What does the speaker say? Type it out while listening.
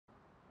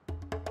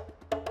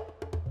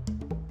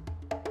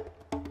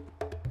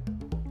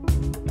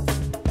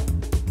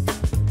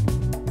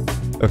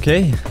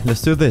Okay,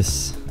 let's do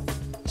this.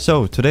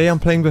 So, today I'm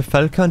playing with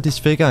Falcon,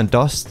 Disfigure and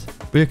Dust.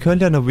 We are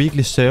currently on a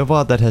weekly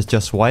server that has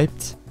just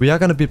wiped. We are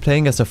gonna be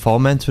playing as a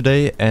 4-man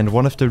today, and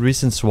one of the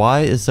reasons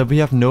why is that we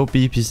have no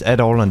BPs at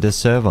all on this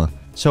server.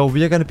 So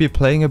we are gonna be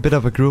playing a bit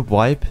of a group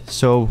wipe,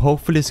 so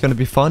hopefully it's gonna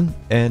be fun,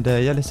 and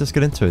yeah, let's just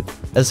get into it.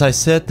 As I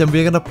said, then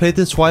we're gonna play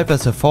this wipe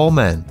as a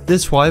 4-man.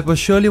 This wipe was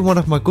surely one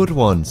of my good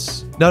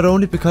ones. Not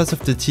only because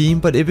of the team,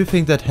 but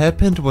everything that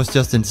happened was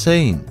just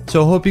insane.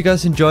 So I hope you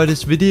guys enjoy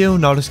this video.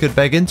 Now let's get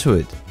back into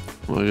it.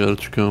 Oh my god,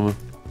 it's Coma.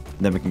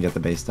 Then we can get the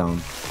base down.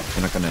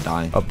 We're not gonna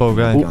die. A bow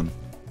guy.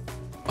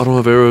 I don't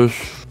have arrows.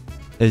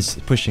 He's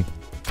pushing.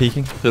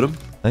 Peeking. Hit him.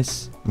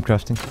 Nice. I'm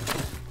crafting.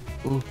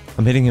 Ooh.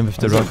 I'm hitting him with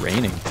the rock. It's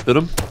raining. Hit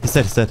him. He's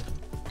dead, he's dead.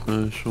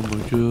 Nice, oh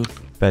my god.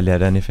 Barely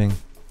had anything.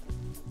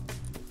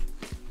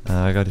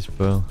 I got his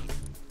bow.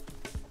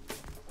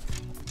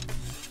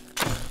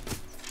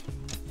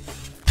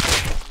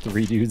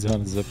 Three dudes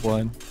on a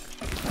zipline.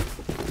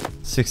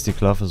 60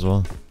 cloth as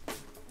well.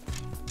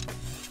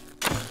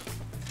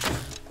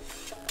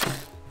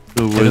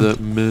 No way that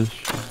missed.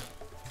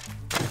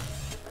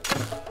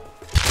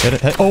 Get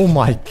it. Hey, oh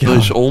my god.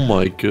 Nice, oh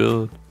my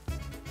god.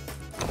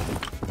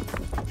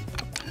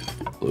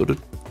 Loaded.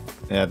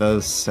 Yeah,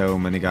 there's so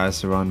many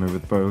guys around me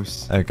with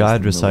bows. A guy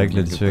had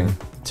recycled his thing.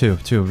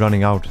 Two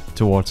running out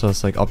towards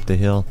us, like up the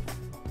hill.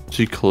 Is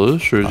he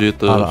close or is he at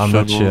the I'm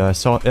not sure. I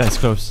saw. Yeah, it's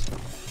close.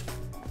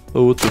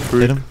 Oh, what the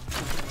freak? Hit him.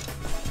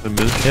 I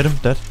missed. Hit him.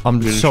 Dead. I'm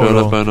Getting so shot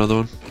low. at by another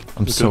one.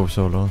 I'm so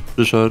low.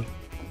 Just had.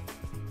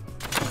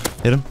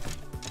 Hit him.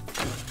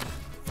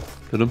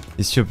 Hit him.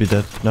 He should be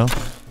dead. No.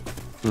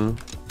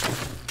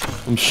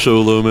 I'm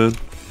so low, man.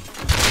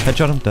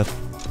 Headshot him. Dead.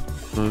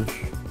 Nice.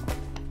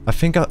 I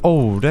think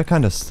oh, they're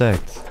kind of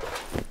stacked.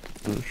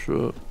 Nice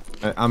shot.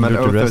 I'm at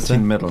Loot the rest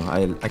 013 middle.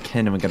 I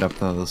can't even get up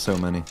there. There's so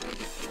many.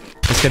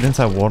 Let's get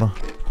inside water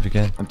if you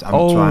can. I'm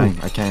trying.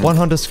 I can't.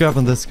 100 scrap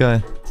on this guy.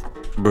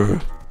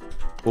 Bruh.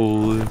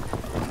 Holy.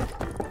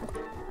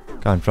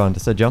 Guy in front.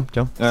 Is that jump?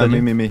 Jump? Is that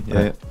you? Me.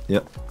 Yeah.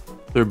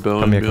 They're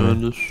bowing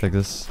behind us. Take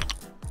this.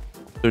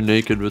 They're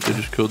naked, but they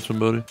just killed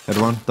somebody. Hit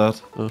one. Dead.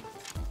 Oh.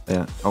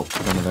 Yeah. Oh,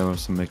 there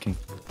was some making.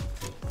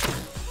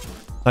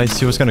 Nice.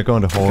 He was gonna go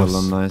on the horse.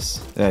 Kill them,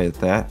 nice. Yeah,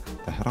 they had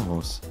a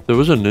horse. There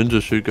was a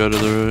ninja suit guy to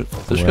the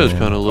right. This guy's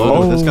kind of Oh,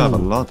 low. this guy had a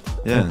lot.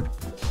 Yeah.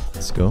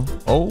 Let's go.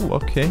 Oh,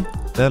 okay.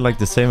 They're like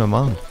the same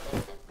amount.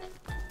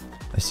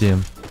 I see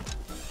him.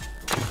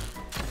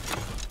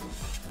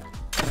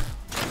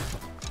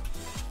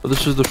 Oh,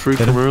 this is the freak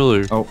Hit from him.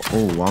 earlier. Oh,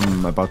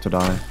 I'm about to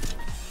die.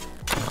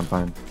 I'm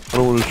fine. I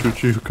don't want to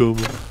shoot you,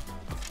 Coma.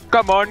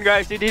 Come on,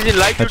 guys. It isn't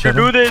like you Headshot to him.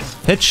 do this.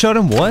 Headshot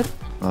him. What?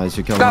 Nice,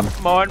 you killed Come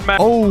him. on, man.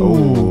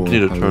 Oh. I need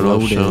to turn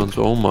off sounds.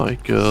 Oh my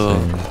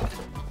god. Same.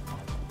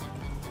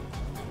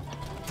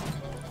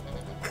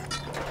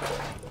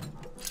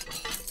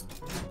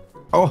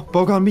 Oh,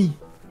 bug on me.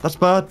 That's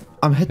bad.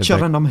 I'm headshot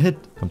back. and I'm hit.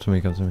 Come to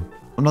me. Come to me.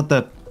 I'm not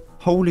dead.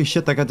 Holy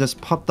shit, that guy just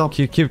popped up.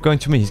 Keep going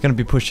to me. He's gonna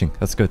be pushing.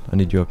 That's good. I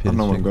need you up here. I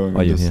know I'm Disfigure. going Oh,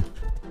 with you're this. here.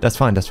 That's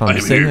fine. That's fine.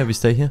 We stay here. We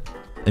stay here.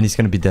 And he's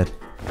gonna be dead.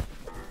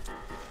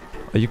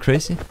 Are you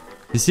crazy?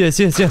 He's here. He's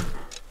here. He's here.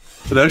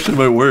 It actually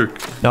might work.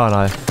 No,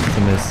 it's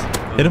a miss.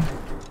 Hit him.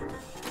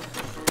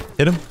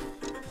 Hit him.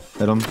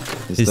 Hit him.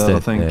 He's He's dead, dead. I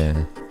think. Yeah.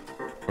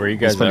 Where are you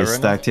He's guys at probably right now?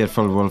 stacked here,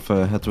 full wolf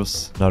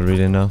heteros. Not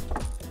really. No.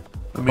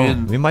 I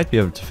mean, We might be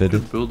able to fit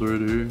it. good build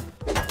right here.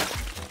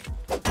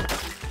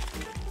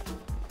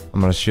 I'm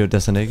gonna shoot.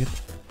 There's a naked.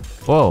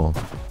 Whoa.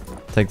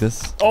 Take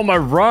this. Oh, my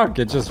rock!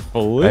 It just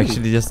flew.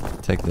 Actually, just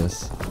take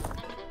this.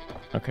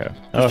 Okay.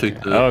 Just Okay.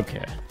 take that.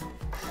 Okay.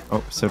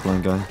 Oh,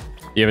 zipline guy.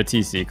 You have a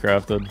TC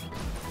crafted.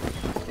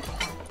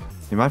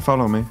 He might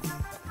follow me.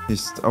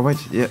 He's. Oh wait,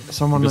 yeah.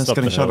 Someone Just is up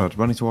getting the shot hill. at,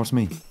 running towards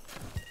me.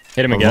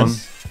 Hit him Oh, again. one.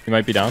 He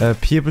might be down.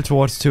 People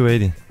towards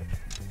 280.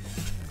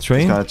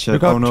 Train. This guy check-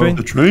 Look out, oh, no. train.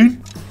 The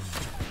train?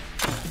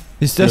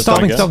 He's There's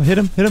stopping. one Stop. Hit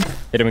him. Hit him.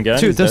 Hit him again.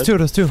 He's There's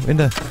dead. two in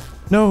there.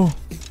 No.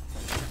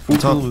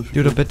 Top.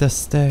 Dude, I bet they're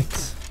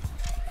stacked.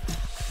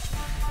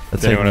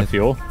 Does anyone have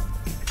fuel?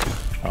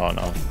 Oh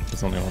no,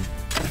 there's only one.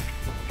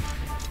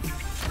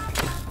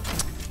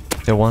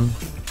 Get one.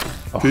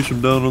 Chase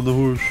him down on the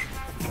horse.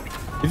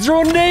 He's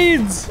throwing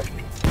nades!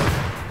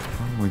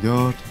 Oh my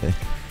god.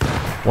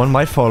 One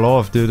might fall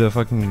off, dude. They're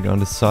fucking on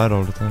the side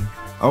all the time.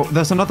 Oh,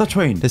 there's another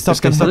train. They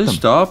stopped, This guy they Are hit they them.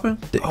 stopping?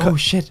 Oh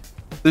shit.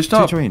 They Two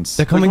stopped. trains.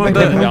 They're coming back.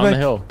 coming They're back. Down coming the back.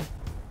 hill.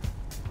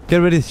 Get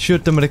ready.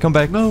 Shoot them when they come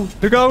back. No.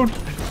 Look out.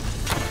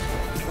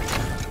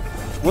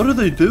 What are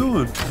they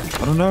doing?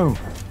 I don't know.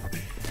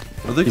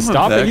 Are they He's coming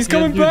stopping, back? he's again,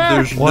 coming dude? back.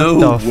 There's What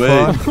no the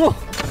way. fuck?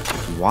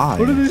 Why?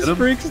 What are these Hit him.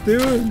 freaks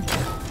doing?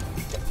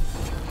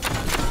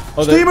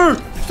 Oh, Steamer!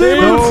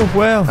 Steamer! No,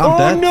 where? I'm Oh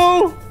dead.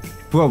 no!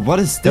 Bro, what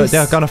is They're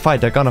this? gonna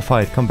fight. They're gonna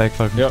fight. Come back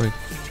fucking Yep. quick.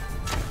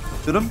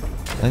 Hit him?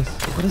 Nice.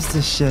 What is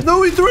this shit?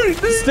 No, he threw it!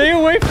 Stay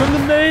away from the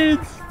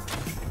nades!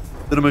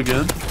 Hit him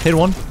again. Hit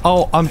one.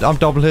 Oh, I'm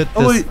double hit.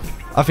 Oh, This- wait.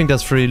 I think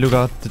that's free. Look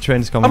out. The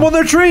train is coming. I'm on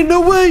their train!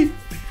 No way!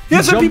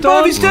 Yes, I jumped beat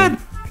Bob, on. he's dead!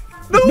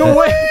 No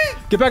way!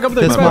 Get back up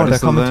there, There's get more. back. They're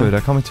still coming there. to it.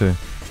 They're coming to it.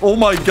 Oh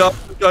my god.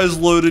 guy's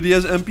loaded. He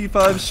has MP5,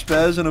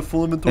 spaz, and a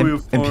full inventory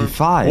of farm.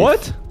 MP5?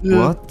 What?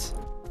 Yeah. What?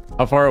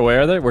 How far away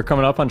are they? We're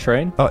coming up on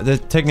train. Oh, they're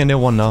taking a new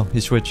one now.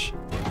 He switched.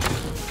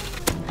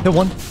 Hit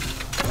one.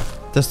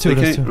 There's two. They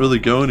There's can't two. really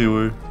go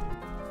anywhere.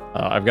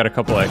 I've got a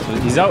couple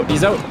actually. He's out.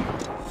 He's out.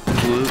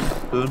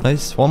 Good.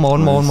 Nice. One more.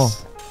 One more. One more.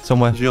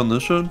 Somewhere. Is he on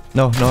this side?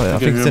 No, no. I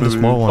think it's in the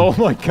small one. Oh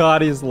my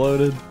god, he's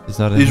loaded. He's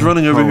not in. He's here.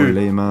 running over here.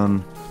 Holy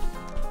man.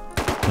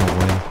 No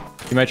way.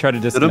 He might try to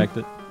disconnect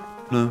it.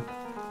 No.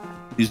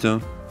 He's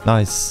down.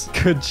 Nice.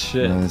 Good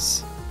shit.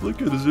 Nice.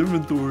 Look at his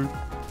inventory.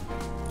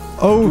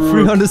 Oh,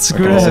 300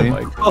 scrap. see.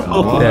 my god.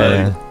 Oh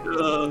Yeah. my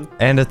god.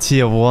 And a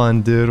tier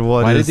 1, dude.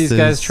 What Why is did these this?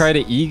 guys try to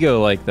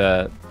ego like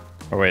that?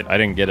 Oh wait, I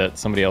didn't get it.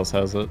 Somebody else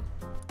has it.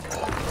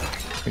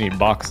 We need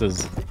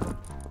boxes.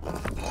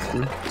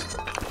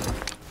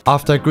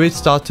 After a great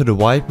start to the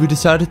wipe, we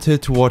decided to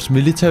head towards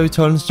military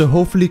tunnels to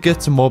hopefully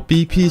get some more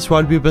BPs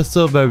while we were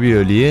still very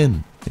early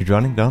in. He's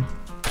running down.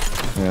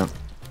 Yeah.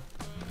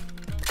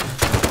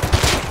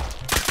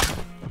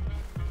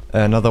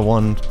 Another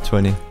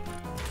 120.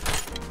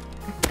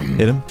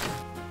 Hit him.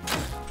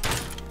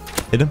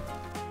 Hit him.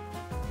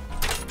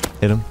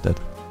 Hit him. Dead.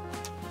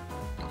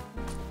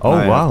 Oh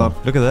Nice, wow,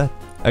 top. look at that.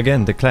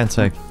 Again, the clan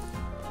tag.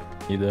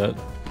 Need that.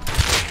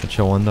 Let's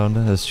show one down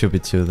there. There should be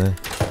two there.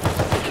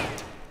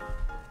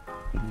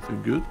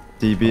 Anything good?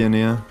 DB in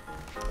here.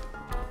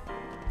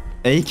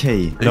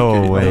 AK.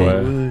 No AK. way.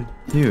 way.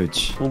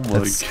 Huge. Oh my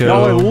Let's god. go.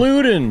 No, I'm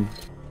looting.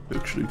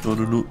 Actually kind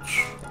of nuts.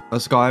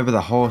 Let's go over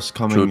the horse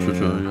coming. Sure,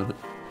 I got it.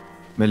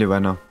 Millie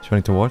right now. He's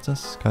running towards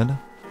us, kinda.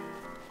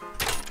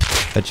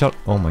 Headshot.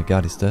 Oh my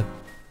god, he's dead.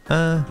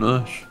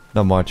 Nice.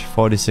 Not much.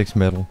 46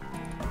 metal.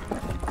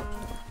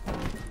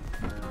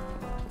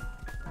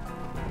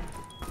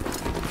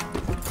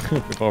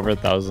 Over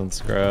 1,000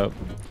 scrap.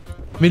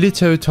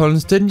 Military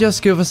tunnels didn't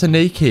just give us an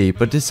AK,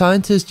 but the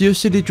scientist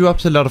usually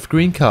drops a lot of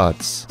green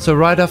cards. So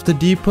right after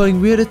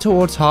depoting, we headed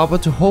towards harbor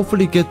to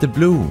hopefully get the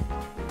blue.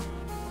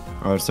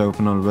 Oh, it's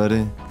open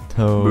already.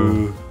 Oh,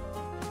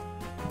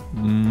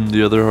 Boo.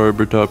 The other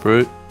harbor top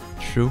right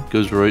true.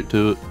 goes right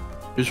to it.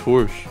 His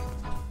horse.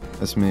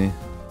 That's me.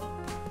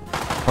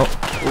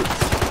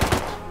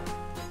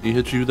 He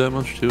hit you that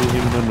much too, even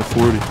down to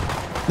 40.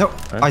 No,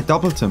 Right. I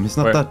doubled him. He's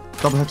not Where? dead.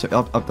 Double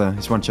headshot. Up there.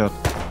 He's one shot.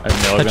 I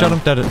have no Headshot gun. him,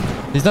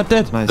 dead. He's not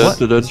dead. Nice. What?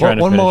 That's Trying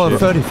to One more,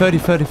 finish you. 30,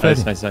 30.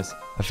 Nice, nice.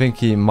 I think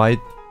he might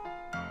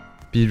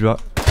be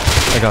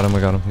I got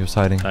him. He was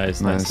hiding.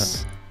 Nice.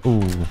 Nice.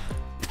 Ooh,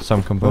 some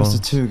Where's components.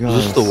 the two Is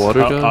guys? this the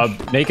water guy?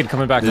 Naked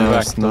coming back, Yeah, coming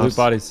back. it's The loot nuts.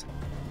 bodies.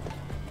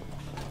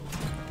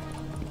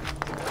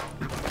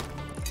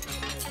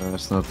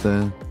 That's not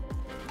there.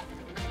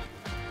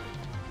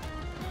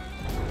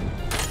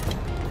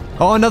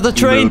 Oh, another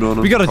train! load on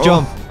him. We gotta Oh.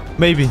 jump.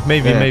 Maybe.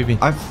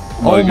 Yeah,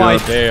 Oh my.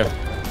 There.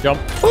 Jump.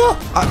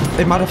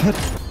 It might have hit.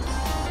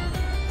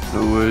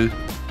 No way.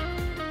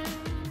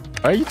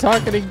 Why are you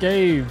talking in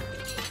game?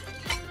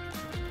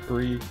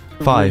 3.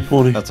 5.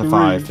 40. That's a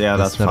 5. Yeah,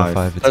 that's not five. a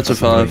 5. It's That's a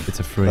 5. It's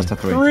a 3. That's a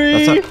 3.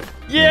 3. That's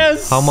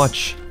Yes. How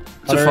much?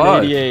 It's a 5.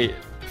 188.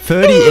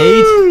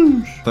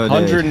 38? 38.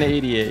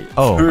 188.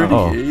 Oh,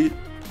 38.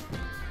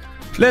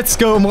 Let's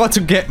go, more to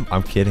get.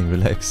 I'm kidding,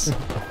 relax.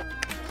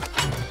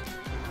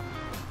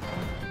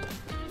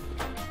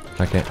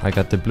 Okay, I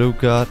got the blue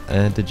guard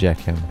and the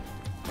jackhammer.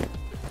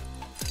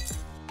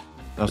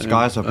 There's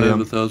guys up I here. have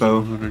Both.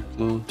 1,100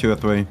 clothes. 2 or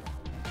 3.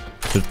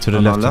 To the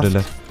On our left, to the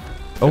left.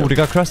 left. Oh, they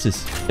got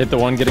crusties. Hit the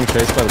one getting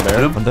chased by the bear.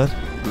 Hit him. On that.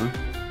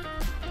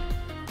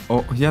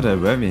 Oh, yeah, they're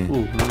heavy.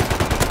 Oh,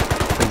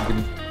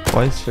 no.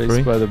 Twice, Chased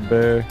 3. by the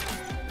bear.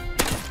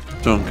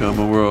 Don't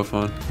come, we're all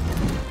fine.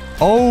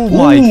 Oh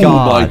my Ooh,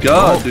 god. my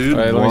god, dude.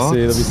 Alright, let me What? see.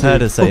 Let me see.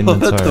 That is an What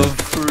the inventory.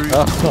 freak?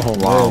 Oh,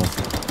 Wow. man.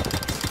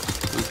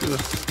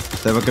 Okay.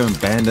 They were going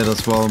bandit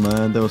as well,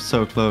 man. They were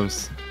so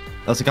close.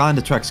 There's a guy in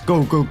the tracks.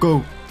 Go, go,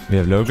 go. We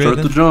have low Start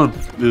grade. the John.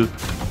 Yeah.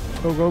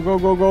 Go, go, go,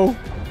 go, go.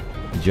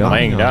 Jump.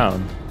 Laying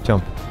down.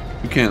 Jump.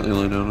 You can't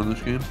lay down on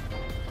this game.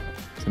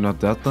 Is he not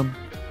dead then?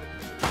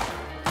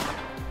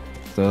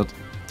 Dead.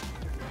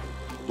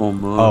 Oh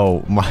my.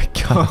 Oh my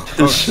god.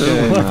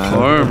 Okay, man.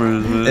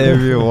 Farmers, man.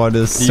 Everyone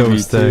is so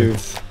DB2.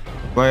 stacked.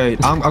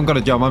 Wait, I'm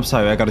gonna jump. I'm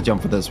sorry. I gotta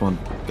jump for this one.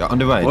 On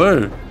the way.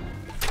 Where?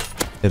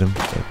 Hit him.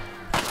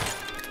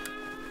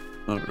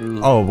 Not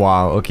really. Oh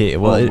wow. Okay.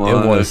 Well, Oh it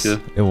my, was.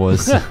 okay. It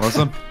was.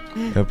 Awesome.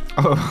 Yep.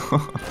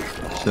 Oh,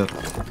 shit.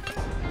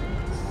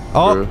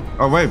 Oh.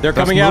 Oh, wait. They're that's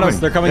coming at us. moving.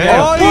 They're coming Yeah. at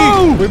us.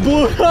 Oh! We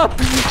blew it up.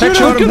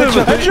 Headshot him.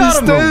 Headshot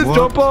him. dead.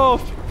 Jump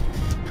off.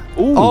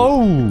 Ooh.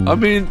 Oh. I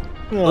mean,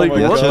 Oh like,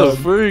 my what God. the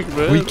freak,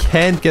 man? We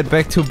can't get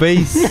back to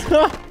base.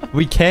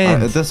 We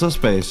can't. This is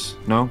space.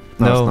 No?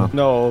 No. It's not.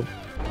 No.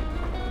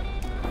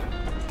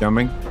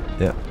 Jumping?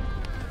 Yeah.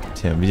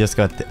 Damn, we just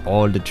got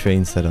all the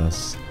trains at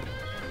us.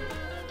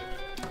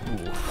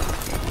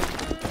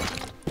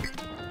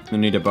 You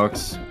need a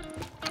box.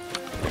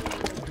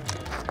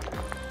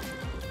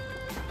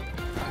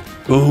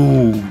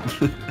 Boom.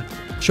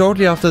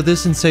 Shortly after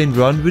this insane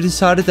run, we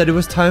decided that it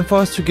was time for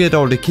us to get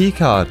all the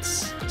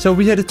keycards. So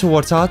we headed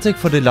towards Arctic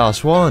for the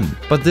last one,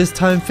 but this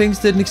time things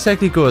didn't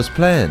exactly go as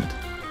planned.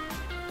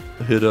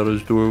 hit out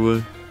his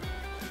doorway.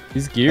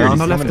 He's geared. On He's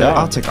the left coming there, down.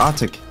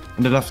 Arctic.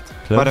 On the left.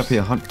 Close. Right up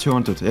here,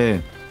 200. Yeah,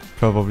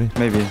 Probably.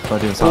 maybe.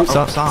 Right here. Oh,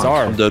 Sar.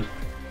 Sar. I'm dead.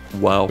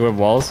 Wow. Do we have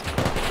walls?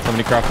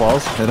 Somebody craft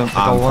walls? Hit him. I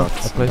got one.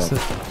 fucked. I placed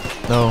it.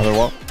 No. Another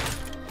wall.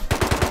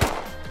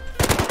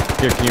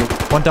 Here, can you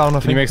One down, I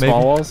think. can you make maybe.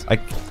 small walls?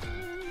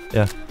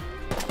 Yeah.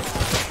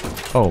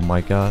 Oh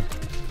my god.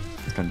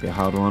 It's gonna be a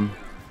hard one.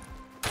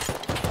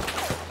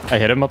 I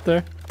hit him up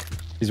there.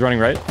 He's running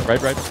right.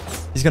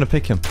 He's gonna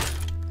pick him.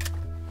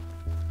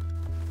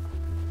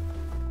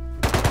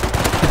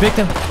 He picked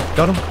him.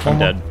 Got him. I'm One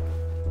more. dead.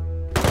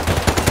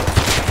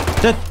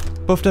 Dead.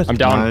 Both dead. I'm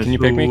down. Nice. Can you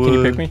pick me? Can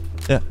you pick me?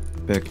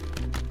 Big.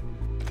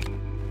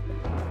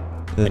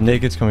 The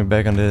naked's coming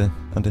back on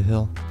the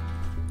hill.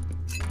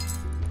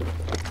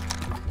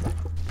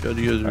 God,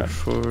 you guys are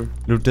far.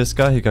 Loot this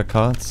guy. He got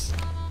cards.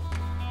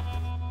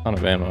 Ton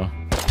of ammo.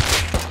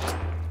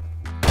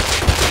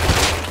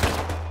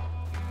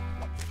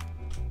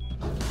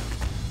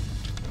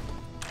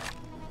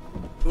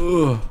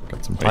 Ugh.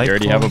 Got some. Wait, you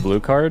already have a blue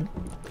card?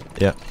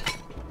 Yeah.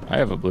 I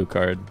have a blue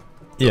card.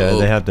 Yeah. Oh.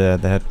 They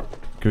had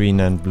green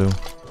and blue.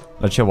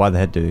 Not sure why they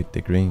had the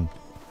green.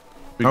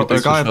 We Oh, can a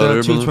take some guy up shot there,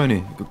 air balloon.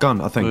 220.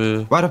 Gun, I think. Oh,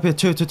 yeah. Right up here,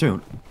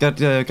 222.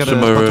 Get a To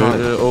my spot right. right.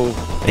 Yeah, oh,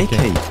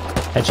 AK.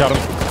 Headshot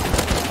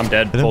him. I'm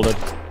dead. Hit him. Full dead.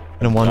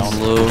 And once. down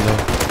low.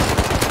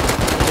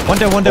 One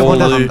dead. One dead. One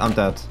Holy- dead. I'm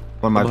dead.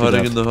 One might I'm be hiding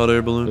dead. in the hot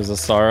air balloon. There's a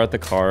SAR at the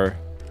car.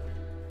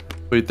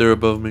 Wait, they're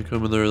above me.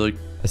 Coming there, like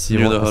I see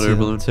near one. the I hot see air him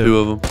balloon. too. Two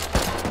of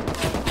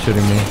them.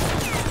 Shooting me.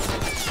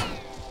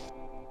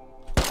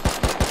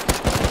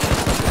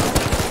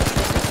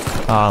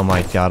 Oh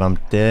my god, I'm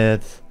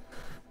dead.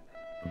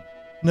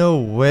 No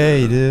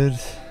way, dude.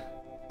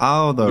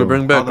 Ow, though. We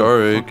bring back How the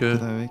our fuck AK.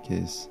 did our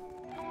AKs?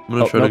 I'm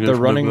gonna try to Nope, get they're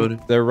from running.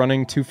 everybody. They're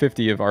running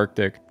 250 of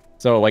Arctic.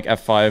 So like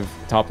F5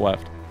 top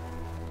left.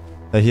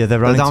 They're here. They're They're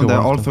running down to there,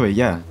 one all of them. three.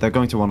 Yeah, they're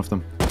going to one of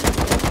them.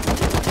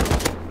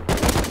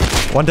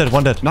 One dead.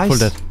 One dead. Nice. Full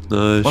dead.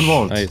 Nice. One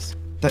wall. Nice.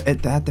 They're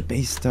at the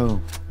base, though.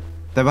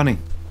 They're running.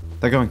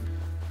 They're going.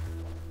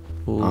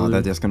 Oh, Holy-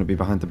 they're just gonna be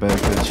behind the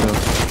barricade. Sure.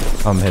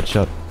 I'm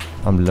headshot.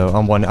 I'm low.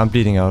 I'm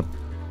bleeding out.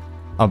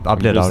 I'm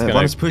bled just out. gonna-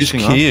 One is He's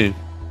pushing up. keying.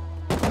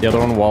 The other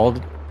one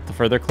walled the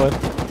further clip.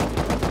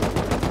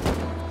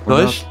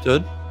 One Nice.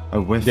 Dead. I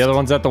whiffed. The other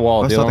one's at the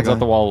wall. Where's The the other other one's at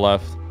the guy? wall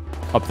left.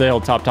 Up the hill,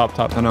 top.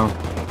 I know.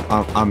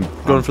 I'm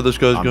Going for this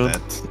guy's I'm gun.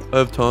 dead. I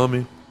have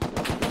Tommy.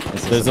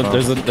 This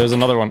is There's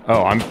another one.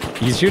 Oh,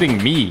 he's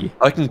shooting me.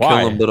 I can Why?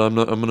 kill him, but I'm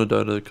gonna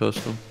die to the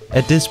custom.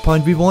 At this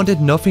point, we wanted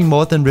nothing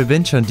more than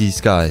revenge on these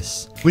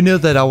guys. We knew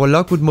that our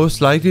luck would most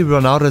likely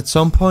run out at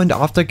some point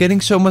after getting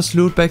so much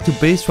loot back to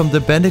base from the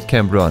bandit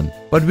camp run.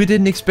 But we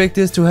didn't expect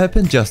this to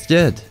happen just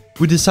yet.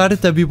 We decided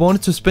that we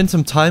wanted to spend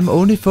some time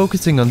only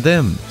focusing on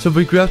them, so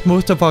we grabbed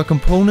most of our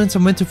components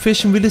and went to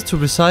fishing village to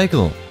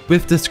recycle.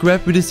 With the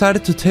scrap, we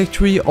decided to take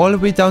 3 all the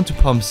way down to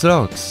Pump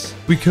Slugs.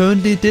 We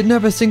currently didn't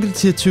have a single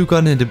tier 2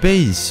 gun in the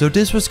base, so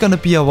this was gonna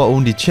be our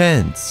only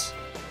chance.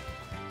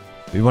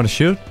 You wanna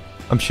shoot?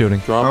 I'm shooting.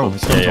 Drop Oh, him.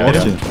 it's going Yeah, towards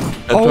yeah. you.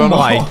 Oh Headshot him.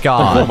 my Oh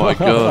god. my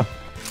god.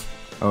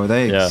 Oh,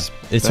 they Yeah.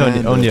 It's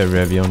expanded. only a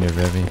revy, only a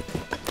revy.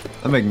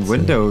 They're making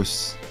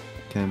windows.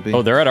 Can be.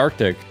 Oh, they're at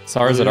Arctic.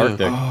 SAR's Oh, at yeah.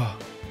 Arctic. Oh.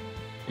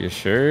 You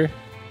sure?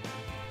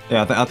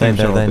 Yeah, I Then think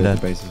that- she'll then be at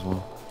that. the base as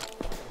well.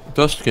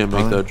 Dust can't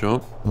make Oh. that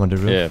jump. I'm on the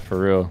roof. Yeah, for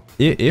real.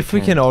 If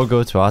we can all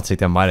go to Arctic,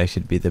 that might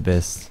actually be the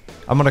best.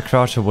 I'm gonna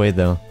crouch away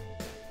though.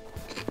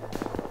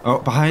 Oh,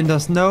 behind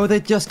us. No, they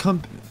just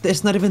come.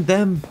 It's not even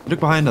them. Look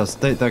behind us.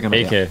 They're gonna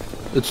AK. be.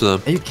 It's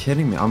them. Are you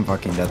kidding me? I'm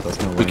fucking dead.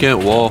 There's no way. We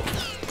can't wall.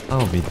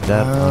 I'll be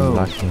that No.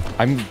 unlucky.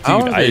 How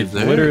Dude, are I they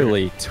there?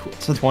 literally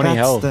So 20 that's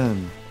health.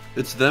 them.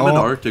 It's them in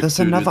Oh, Arctic there's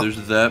too, dude. another-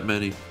 There's that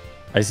many.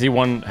 I see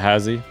one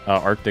Hazy,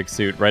 Arctic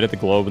suit, right at the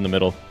globe in the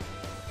middle.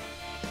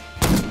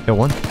 Got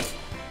one.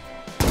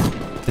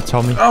 Hit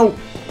Tommy. Ow!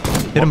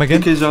 Hit him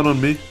again. AK's out on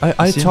me.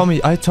 I see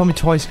hit Tommy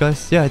twice,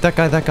 guys. Yeah, that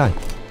guy.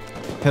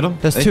 Hit him.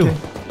 There's AK. 2.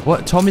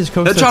 What? Tommy's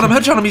close.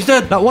 Headshot him, he's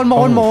dead! No, one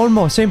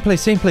more. Same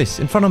place.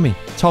 In front of me.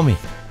 Tommy.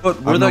 What,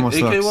 where I'm that almost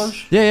AK sucks.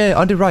 was? Yeah,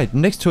 on the right.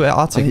 Next to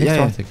Arctic. Oh, Next to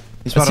yeah. Arctic.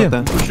 He's I right see up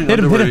him. there. Pushing Hit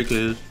under him, where hit AK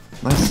is.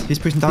 Nice. He's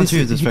pushing down to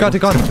you. He got the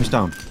gun. Push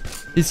down.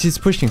 He's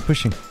pushing. I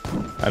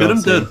Hit don't him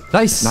see dead. it.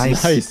 Nice.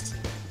 Nice.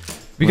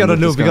 We gotta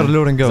Look, load. this We gotta guy.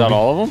 load and go. Is that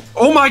all of them?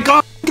 Oh my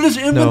god! Look at his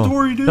No.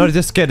 inventory, dude! No,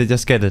 just get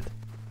it.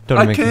 Don't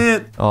I make it.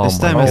 can't! Oh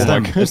It's my them, god. it's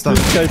them. It's them.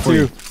 This guy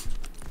too.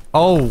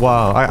 Oh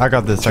wow. I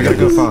got this. I I got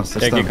gotta go this. fast.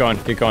 It's Yeah, them.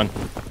 get going.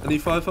 Any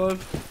 5-5?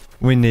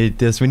 We need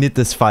this. We need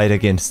this fight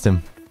against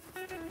him.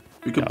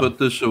 We can Yeah. put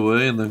this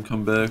away and then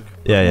come back.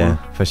 Yeah,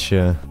 for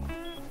sure.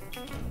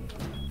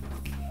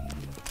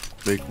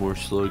 Make more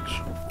slugs.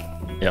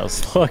 Yeah,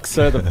 slugs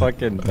are the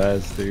fucking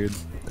best, dude.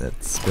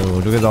 Let's go.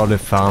 Look at all the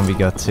farm we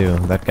got too.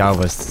 That guy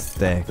was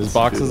stacked. There's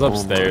boxes Oh my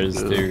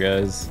upstairs God. too,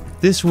 guys.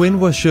 This win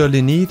was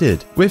surely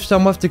needed. With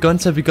some of the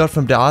guns that we got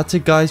from the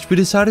Arctic guys, we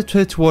decided to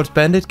head towards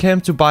bandit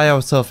camp to buy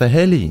ourselves a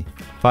heli.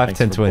 5, Thanks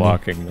 10, for 20.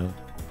 blocking, though.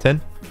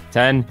 10?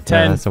 10,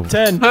 10, that's a-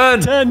 10,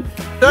 10. 10.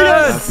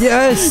 Yes!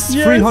 Yes!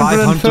 Yes!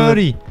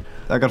 330!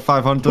 I got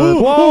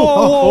 500.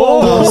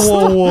 Whoa!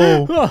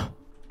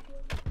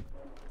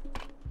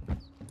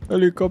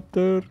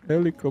 Helicopter,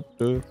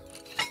 helicopter.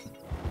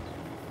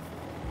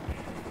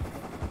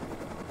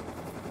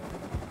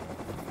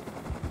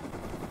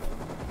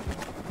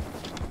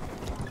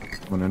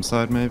 One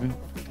inside, maybe.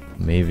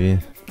 Maybe.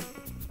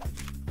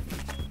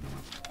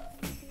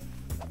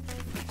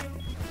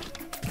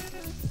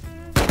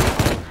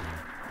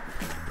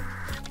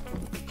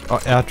 Oh,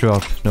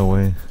 airdrop. No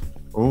way.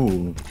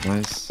 Oh,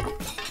 nice.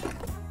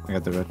 I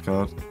got the red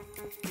card.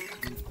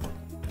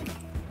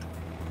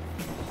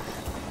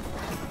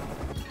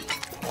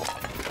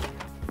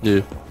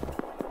 Yeah.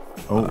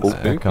 Oh,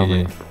 They're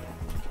coming.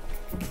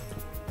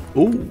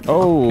 Oh,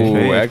 Oh,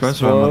 Okay,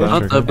 first round,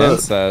 not that and bad.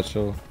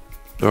 satchel.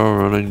 They're all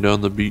running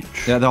down the beach.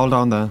 yeah, they're all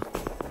down there.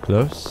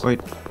 Close.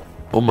 Wait,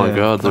 Oh my Yeah,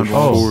 god, there's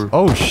oh. four.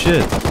 Oh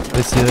shit.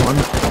 Let's see that.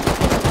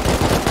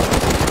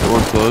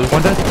 One close.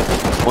 One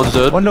dead. One's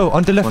dead. One low.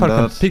 On the left, One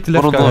Falcon. dead. Pick the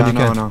left One on guy the if you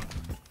no, can. no.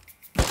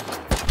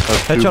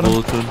 Have two Headshot him.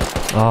 bullets in.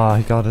 Ah,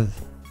 he got it.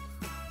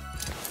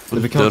 Did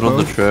we Dead kill on the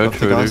both track of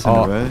the already. guys in the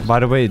Oh, race? by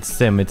the way, it's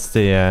them. It's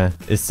the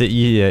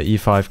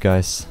E5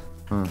 guys.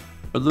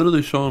 I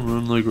literally saw him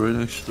run like right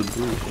next to the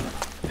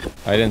bridge.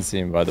 I didn't see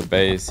him by the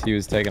base. He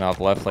was taking off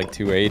left like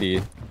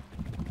 280.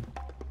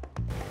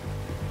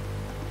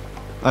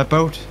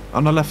 Boat.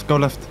 On the left, go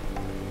left.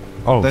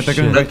 Oh They're shit.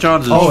 gonna- That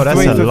charge is Oh, that's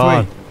Wait, a wait,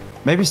 lot. wait.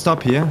 Maybe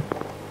stop here.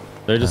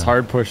 They're just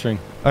hard pushing.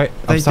 Alright,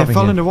 They I'm stopping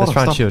fell here. in the Let's water,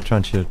 try and stop. shoot. Try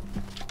and shoot.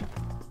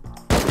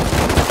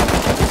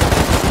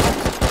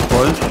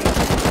 Boys,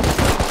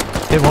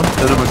 Hit one.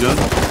 hit him again.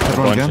 Hit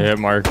one Bunch of again. hit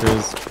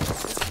markers.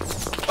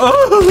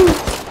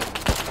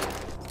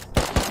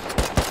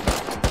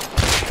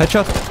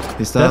 Headshot.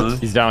 He's dead. Dead.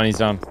 He's down, he's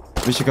down.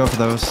 We should go for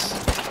those.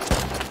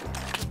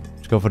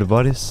 Let's go for the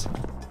bodies.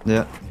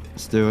 Yeah,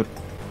 let's do it.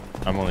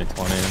 I'm only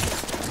 20.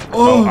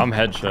 Oh, I'm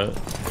headshot.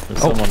 If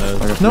someone I is.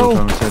 got No. blue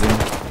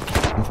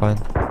commentating. I'm fine.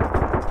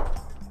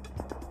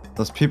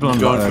 There's people on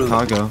Going for the the-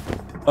 cargo.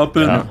 Up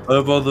in, Yeah. I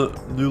have all the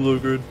new low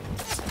grid.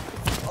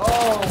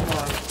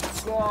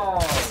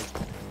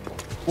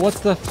 What's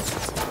the...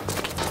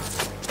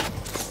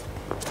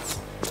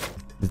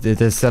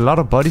 There's a lot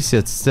of bodies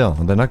yet still.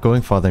 And they're not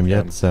going for them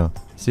yet, so.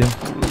 See him?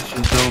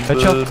 She's down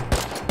Headshot.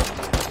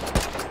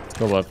 bad.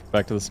 Go left,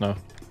 back to the snow.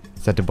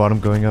 It's at the bottom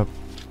going up.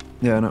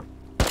 Yeah, I know.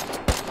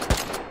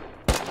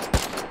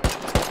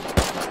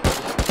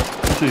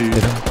 Actually,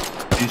 Hit him.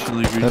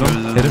 decently green Hit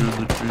him, guys hit out him.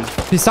 in the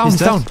trees. He's down, He's he's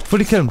dead. down.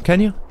 Fully kill him.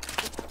 Can you?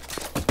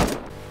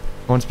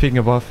 One's peeking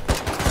above.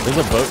 There's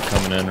a boat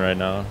coming in right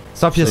now.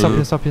 Stop here, So- stop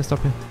here, stop here, stop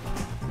here.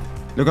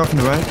 Look off on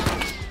the right.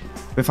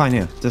 We're fine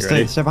here. Just You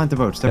ready? stay behind the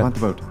boat. Stay Yeah. behind the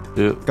boat.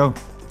 Yeah, Go.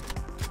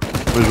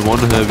 there's one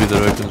heavy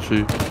that I can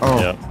see. Oh,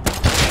 Yeah.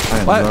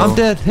 I'm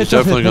dead. He's Headshot,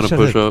 definitely hit,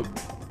 gonna headshot, push hit.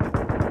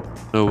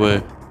 up. No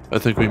way. I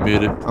think we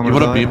made it. I'm You gonna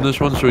wanna die. beam this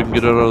one so we can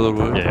get it out of the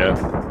way?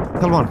 Yeah.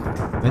 Kill one.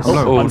 Nice. Oh,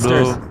 no. Oh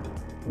Upstairs. no.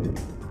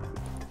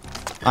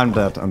 I'm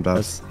dead. I'm dead.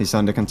 Yes. He's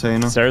on the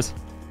container. Stairs.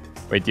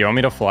 Wait, do you want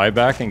me to fly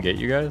back and get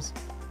you guys?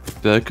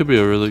 That could be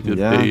a really good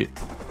Yeah. bait.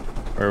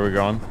 Where are we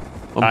going?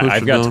 I'm pushing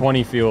I've got down.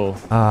 20 fuel.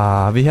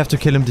 We have to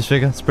kill him, this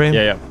figure. Spray him.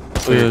 Yeah, yeah.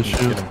 Oh, yeah, Get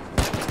shoot. him.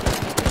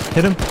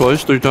 Hit him.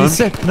 Twice, 3 times. He's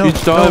sick. No,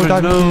 He's diving, no,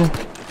 no.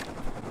 diving.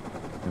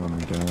 Oh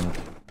my god.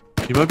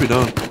 He might be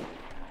down.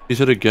 He's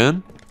hit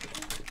again?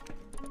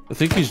 I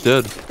think he's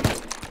dead.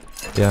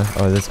 Yeah.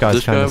 Oh, this guy's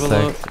This guy kind of have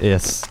a lot? stacked.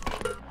 Yes.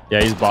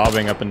 Yeah, he's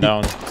bobbing up and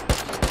down.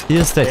 He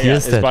is dead. Yeah, He yeah,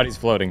 is his dead. body's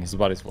floating. His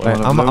body's floating. Right,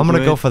 Wanna I'm blow gonna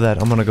go away? for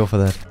that. I'm gonna go for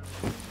that.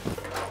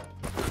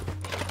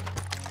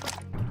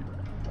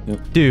 Yep.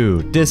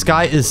 Dude, this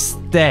guy is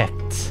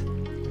stacked.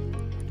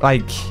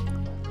 Like,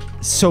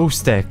 so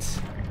stacked.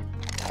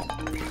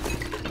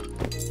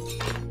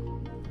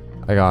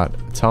 I got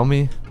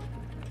Tommy.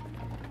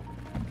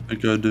 I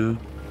think I do.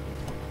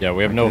 Yeah,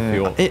 we have no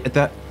fuel.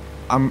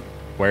 I'm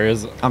Where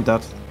is...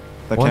 dead.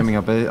 They're What? coming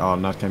our base. Oh,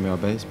 not coming our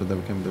base, but they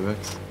were coming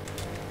direct.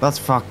 That's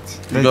fucked.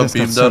 You They got just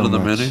beamed so out of the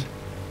much.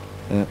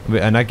 mini?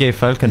 And I gave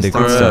Falcon the He's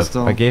good still- stuff.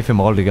 still- I gave him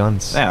all the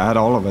guns. Yeah, I had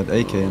all of it.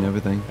 AK and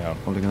everything. Yeah.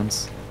 All the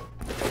guns.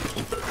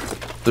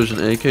 There's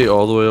an AK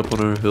all the way up on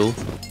our hill.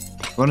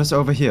 One is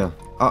over here.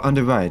 On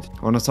the right.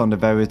 One is on the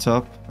very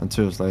top. And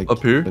two is like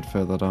Up here? a bit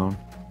further down.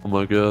 Oh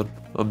my god.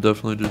 I'm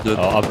definitely just dead.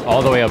 Oh, up,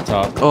 all the way up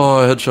top. Oh,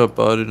 I headshot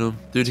bodied him.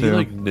 Dude, he Two.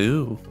 like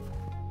knew.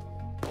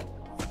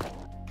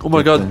 Oh my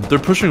Good god, thing. they're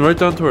pushing right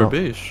down to our Oh.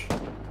 base.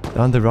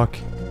 On the rock.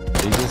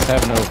 They just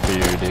have no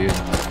fear, dude.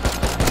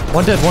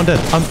 One dead, one dead.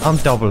 I'm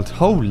doubled.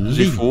 Holy. Is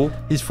he full?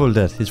 He's full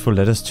dead. He's full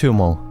dead. There's two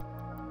more.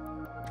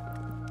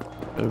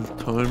 I have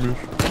timers.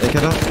 AK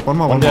that. One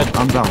more, One one more. dead.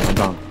 I'm down, I'm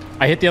down.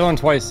 I hit the other one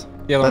twice.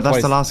 The other one That's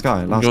twice. the last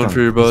guy. I'm Last going guy. for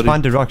your He's body.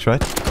 behind the rocks,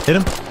 right? Hit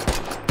him.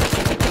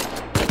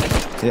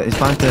 Yeah, he's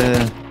behind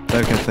the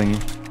barricade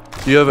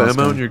thingy. Do you have Last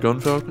ammo guy. in your gun,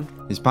 Falcon?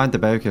 He's behind the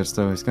barricades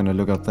though. He's gonna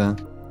look up there.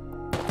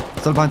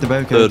 Still behind the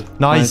barricade. Dead.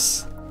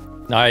 Nice.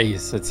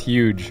 Nice. It's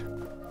huge.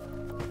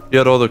 He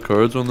had all the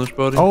cards on this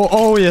body?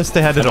 Oh yes,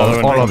 they had it Another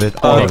all one. of it.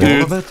 Oh, All of it.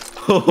 dude. All of it?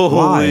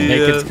 Holy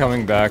Naked's yeah.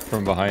 coming back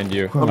from behind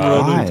you.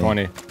 Why?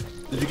 20.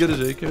 Did you get his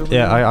AK? over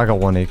Yeah, there? I got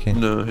one AK.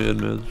 No, he had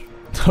meds.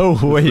 Oh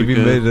wait, we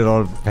Okay. made it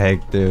all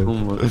back, dude. Oh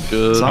my god. I'm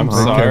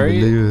Somehow. I can't sorry.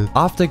 believe it.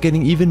 After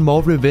getting even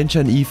more revenge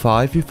on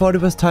E5, we thought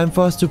it was time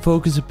for us to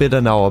focus a bit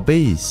on our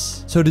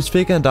base. So this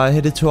figure and I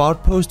headed to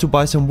Outpost to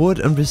buy some wood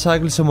and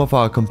recycle some of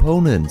our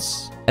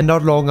components. And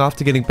not long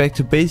after getting back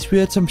to base, we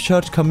had some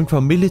shots coming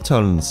from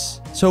militons.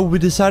 So we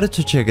decided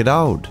to check it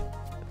out.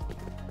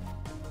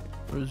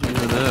 Where's he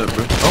even at,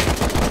 bro?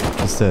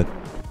 He's dead.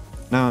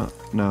 No,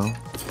 no.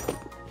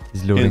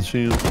 He's looting. Can't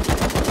see him.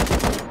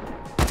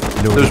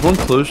 Looting. There's one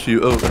close to you.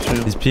 Oh, I see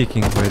him. He's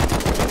peeking. Wait.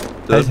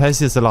 Dead.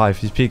 Heisey is alive.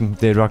 He's peeking.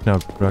 They rock now.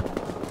 Rock.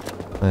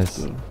 Nice.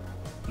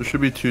 There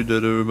should be 2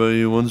 dead over by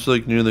you. One's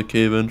like near the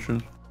cave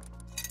entrance.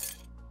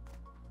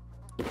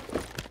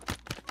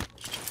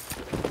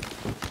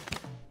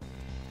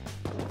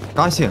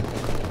 Guys here.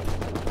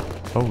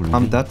 Holy.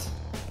 I'm dead.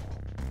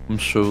 I'm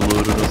so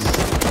loaded up.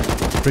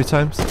 3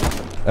 times.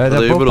 they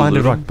They're able both to behind the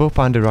loot rock. him? Both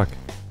behind the rock.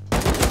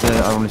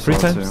 Yeah, I only 3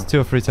 saw times. 2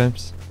 or 3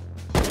 times.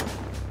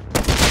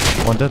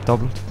 1 dead.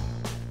 Doubled.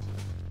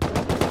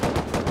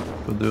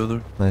 But the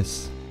other.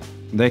 Nice.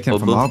 They came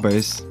from Double. our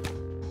base.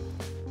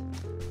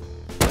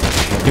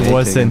 He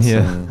was in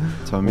here.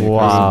 Tommy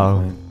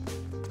Wow.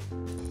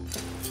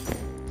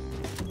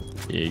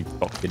 You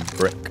fucking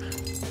brick.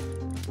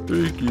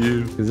 Thank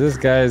you. Cause this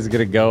guy's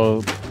gonna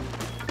go. This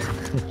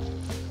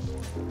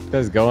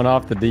guy's going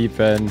off the deep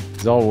end.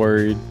 He's all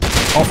worried.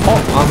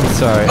 Oh, I'm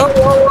sorry.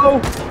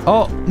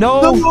 Oh,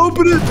 no! No,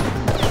 open it!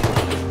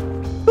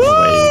 The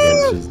way you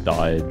guys just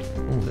died.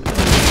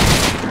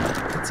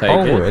 Take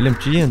Oh, it.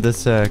 LMG in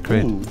this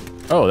crate. Ooh,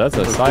 Oh, that's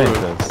a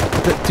scientist.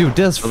 Dude,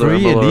 there's Other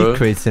 3 ammo, elite right?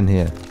 crates in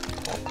here.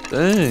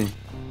 dang.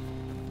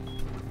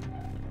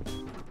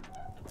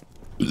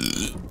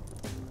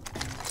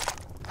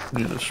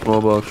 Need a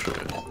small box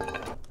right.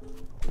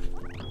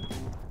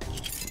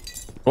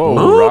 Whoa,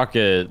 Huh?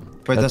 rocket.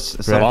 Wait, That's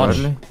is Brad. that Launch.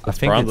 Bradley? I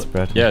think it's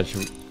Brad. Yeah,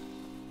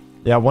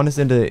 Yeah, one is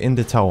in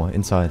the tower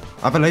inside.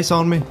 I have a laser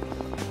on me.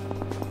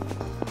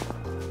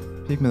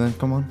 Peek me then,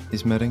 come on.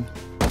 He's medding.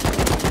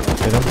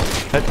 Hit him.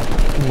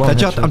 One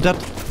Headshot, I'm dead.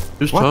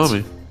 Who's What?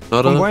 Tommy?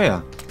 Not From up.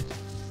 where?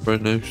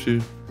 Right next to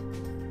you.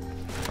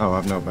 Oh, I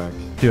have no back.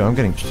 Dude, I'm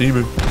getting.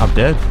 Steamer. I'm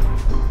dead.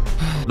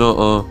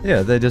 No,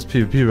 Yeah, they're just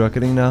PvP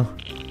rocketing now.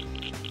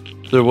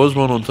 there was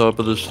one on top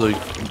of this like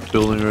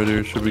building right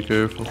here. Should be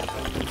careful.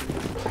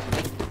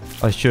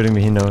 Oh, he's shooting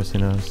me. He knows. He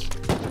knows.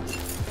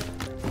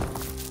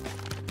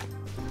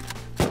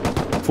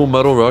 Full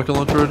metal rocket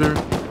launcher right here.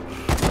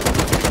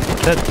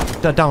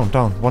 Dead. Down.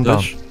 One down.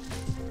 Dish.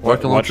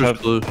 Rocket Watch launcher's out.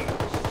 close.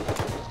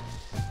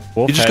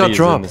 Wolf He just got Patty's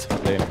in dropped. this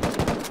container.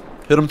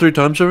 Hit him 3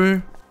 times over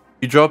here.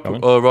 He dropped Coming.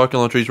 rocket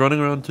launcher. He's running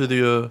around to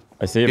the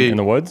I see him Gate. in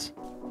the woods.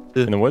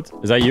 Yeah. In the woods?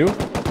 Is that you?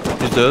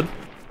 He's dead.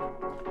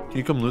 Can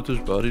you come loot this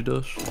body,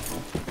 Dust?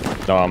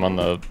 No, I'm on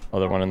the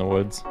other one in the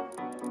woods.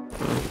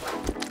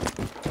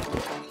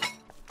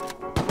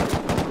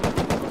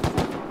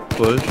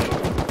 Push.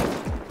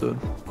 Dead.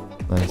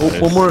 Nice. Oh,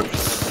 Nice. one more.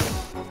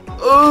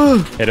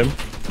 Hit him.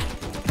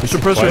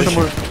 Suppressor Push.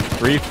 somewhere.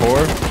 3, 4.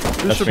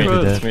 That's me.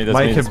 suppressed. That's me. That's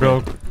Mike me. hit That's me.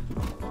 broke.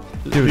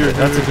 Dude, Here,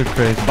 that's here. a good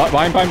crate.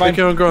 Behind. AK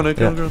on ground,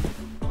 AK on Yeah. ground. Did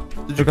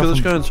you Look kill up this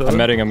from- guy inside?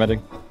 I'm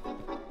medding.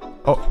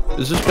 Oh,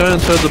 Is this guy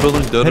inside the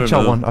building dead or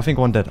headshot no? one. I think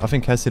one dead. I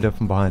think Cassie dead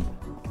from behind.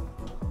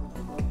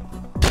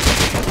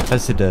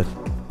 Cassie dead.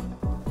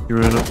 He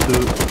ran up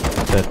to it.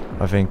 Dead.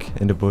 I think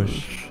in the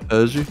bush.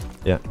 Has he?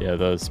 Yeah,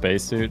 the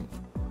spacesuit.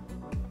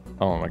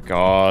 Oh my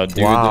god,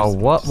 dude. Wow. there's-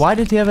 What? Why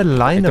did he have a I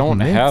line of don't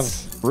mids?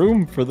 have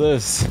room for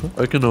this.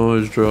 I can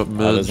always drop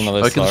there's meds.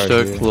 another I can SAR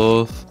stack here.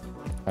 cloth.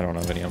 I don't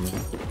have any ammo.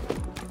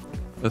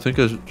 I think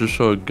I just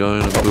saw a guy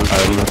in a bush.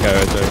 Okay,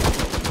 right there.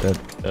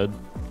 Dead.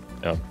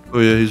 Yeah. Oh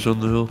yeah, he's on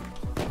the hill.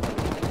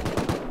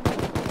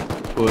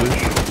 Push.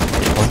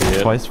 Once, See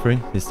it. twice, 3.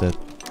 He's dead.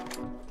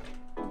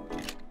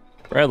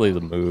 Bradley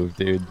the move,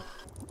 dude.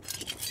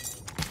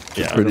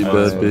 Yeah, Pretty I bad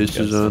was base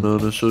guessing. design,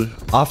 honestly.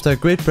 After a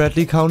great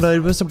Bradley counter,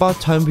 it was about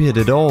time we hit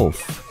it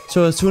off.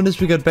 So as soon as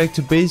we got back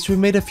to base, we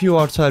made a few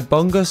outside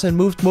bunkers and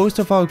moved most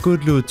of our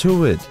good loot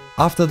to it.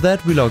 After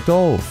that, we logged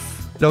off.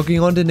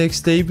 Logging on the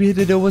next day, we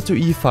headed over to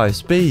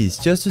E5's base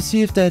just to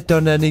see if they had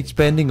done any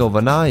expanding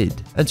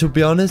overnight. And to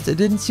be honest, it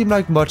didn't seem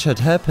like much had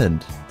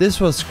happened.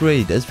 This was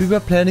great as we were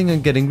planning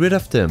on getting rid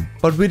of them,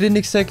 but we didn't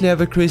exactly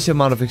have a crazy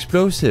amount of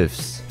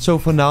explosives. So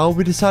for now,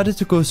 we decided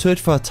to go search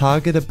for a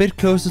target a bit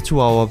closer to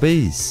our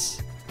base.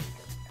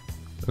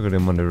 Look at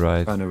him on the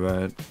right. Kinda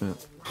right. Yeah.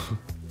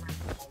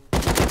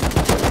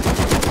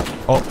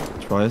 Oh,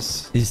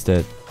 Twice. he's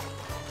dead.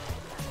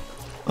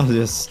 Oh,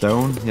 there's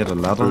stone. He had a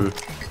ladder.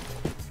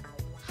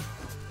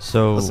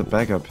 So, There's a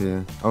backup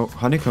here. Oh,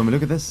 honeycomb,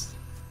 look at this.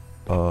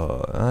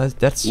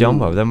 that's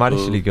jumbo. Ooh, That might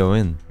actually go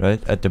in,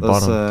 right? At the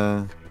There's,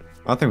 bottom.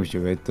 I think we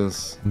should wait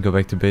this. And go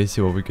back to base,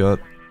 see what we got.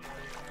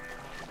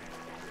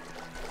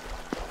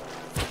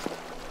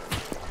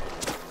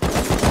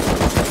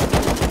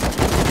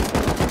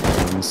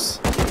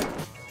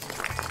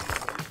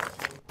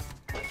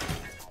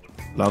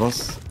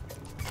 Ladders.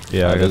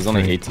 Yeah, There's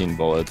only 3. 18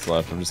 bullets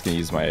left. I'm just gonna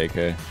use my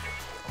AK.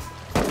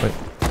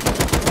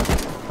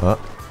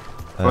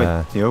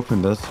 Wait, he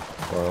opened it.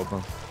 Door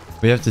open.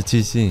 We have the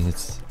TC.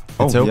 It's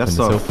open. yes, It's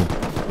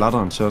open. Ladder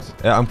and shot.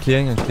 Yeah, I'm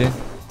clearing.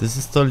 This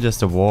is still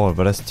just a wall,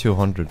 but that's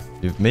 200.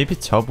 Maybe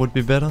top would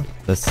be better.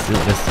 Let's do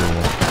that.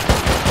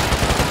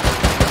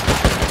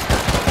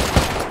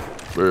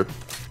 Where?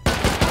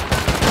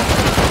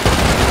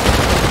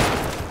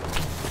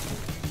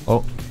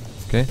 Oh,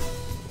 okay.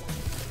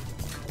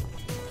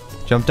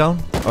 Jump down.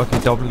 Okay,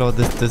 double door.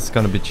 This is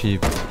gonna be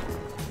cheap.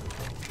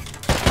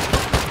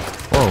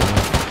 Whoa.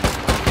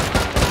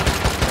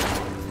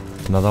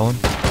 Another one.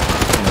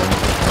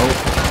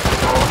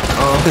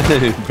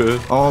 Hey, bro.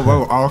 Oh,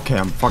 whoa, okay,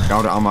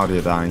 I'm out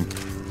here dying.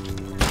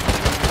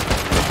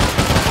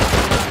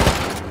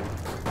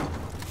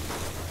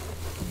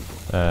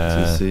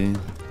 TC.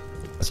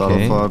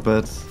 Settle for a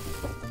bit.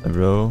 A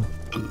row.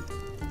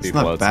 It's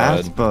People not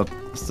outside. bad, but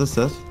is this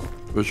it?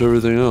 Where's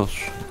everything else?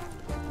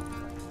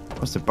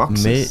 What's the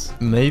boxes?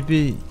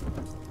 Maybe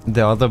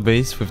the other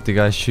base with the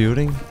guy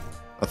shooting.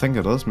 I think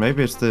it is.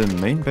 Maybe it's the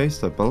main base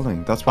they're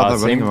building. That's why they're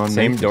running around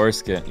same naked. door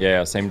skin.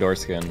 Yeah, same door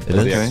skin as is? the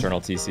Okay. external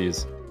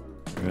TCs.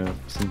 Yeah,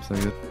 seems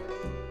like it.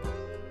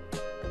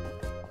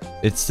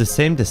 It's the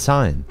same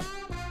design.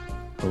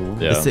 Oh.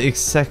 Yeah. It's the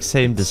exact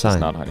same It's design.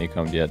 not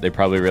honeycombed yet. They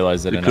probably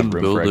realized they They didn't have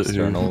couldn't room for build it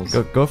here.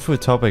 externals. Go through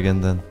top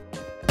again then.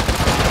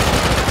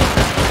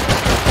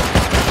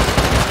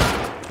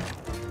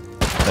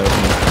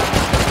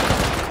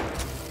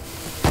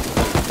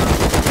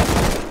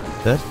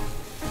 Dead?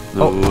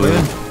 No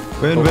way.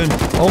 Win.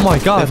 Oh my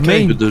god, FK.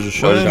 main! Dude, there's a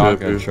shotgun Shotgun up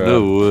here. trap.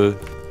 No way.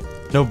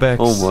 No backs.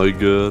 Oh my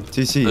god.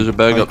 TC. There's a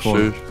bag right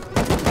corner. upstairs.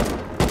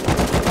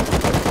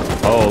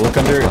 Oh, look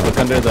under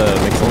the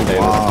mixing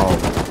table. Wow.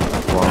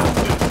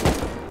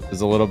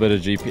 There's a little bit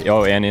of GP.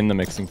 Oh, and in the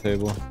mixing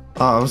table.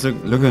 I was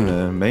looking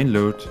at main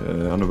loot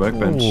on the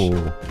workbench.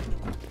 Ooh.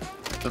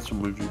 That's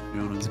some weird GP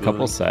on his There's a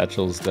couple bag.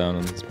 satchels down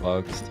in this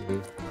box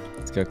too.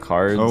 It's got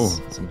cards, Oh.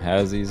 some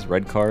hazies,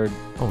 red card.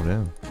 Oh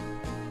damn.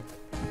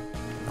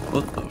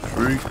 What the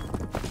freak?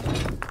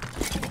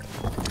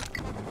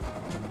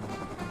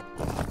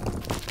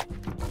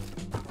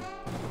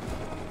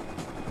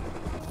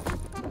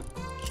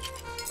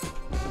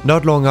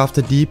 Not long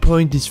after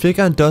depoting,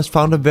 Disfigure and Dust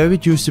found a very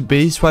juicy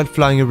base while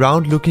flying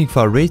around looking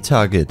for a raid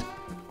target.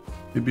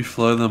 Maybe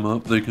fly them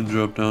up, they can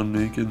drop down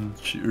naked and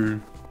shoot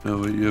or... No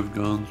wait, you have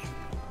guns.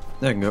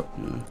 There you can go.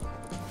 Yeah.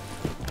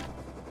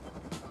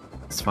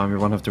 It's fine, we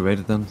won't have to raid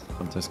it then.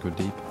 I'll just go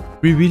deep.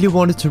 We really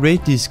wanted to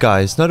raid these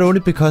guys, not only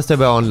because they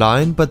were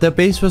online, but their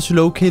base was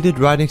located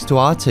right next to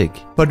Arctic.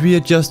 But we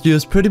had just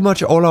used pretty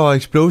much all our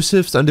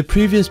explosives on the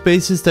previous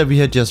bases that we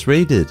had just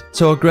raided.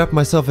 So I grabbed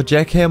myself a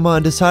jackhammer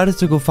and decided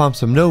to go farm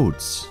some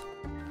nodes.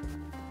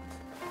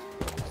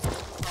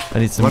 I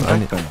need some... One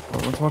back then.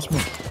 Watch me.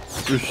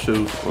 They're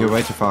so far. You're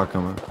way too far,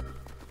 Coma.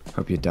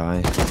 Hope you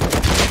die.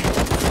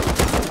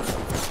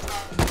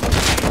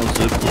 I'll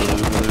zip line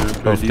over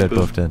there. Both dead,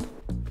 both dead.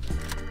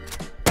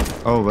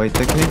 Oh wait,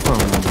 they came from...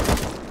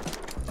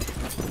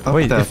 Up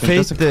Wait, there, I the think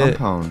that's a Fate,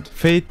 compound.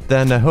 Fate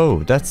then a hoe.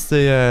 That's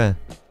the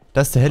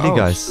heli Oh,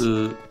 guys.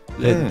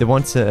 yeah. The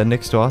ones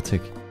next to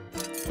Arctic.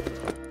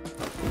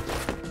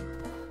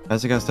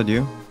 Has he guys that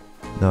you?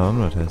 No, I'm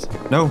not his.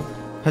 No!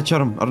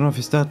 Headshot him. I don't know if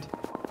he's dead.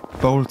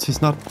 Bolt,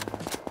 he's not.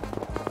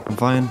 I'm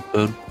fine.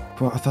 Dead.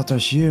 Bro, I thought that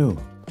was you.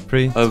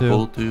 3, I have 2,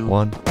 bolt to you.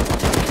 1.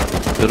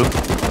 Hit him.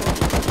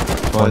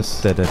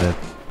 Twice. Dead.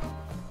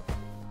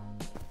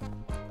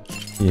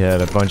 He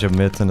had a bunch of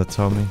mids and a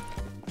Tommy.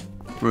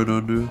 Right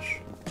under us.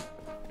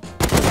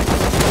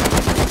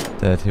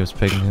 Dead, he was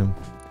picking him.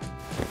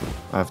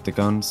 I have the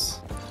guns.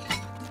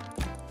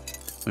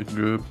 I can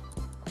grab.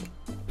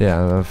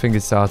 Yeah, I think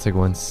it's the Arctic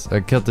ones. I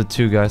killed the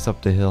 2 guys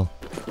up the hill.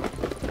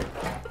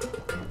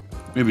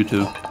 Maybe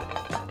 2.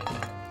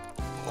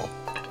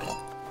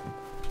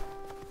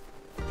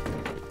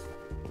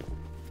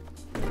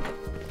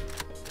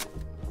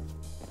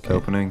 Okay.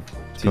 Opening.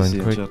 Going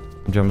TC quick. headshot.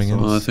 I'm jumping in.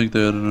 Well, I think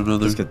they added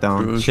another Let's get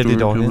down. garage Shitty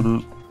door coming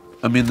up.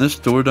 I mean, this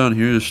door down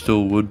here is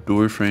still wood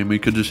door frame. We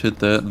could just hit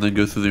that and then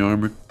go through the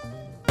armor.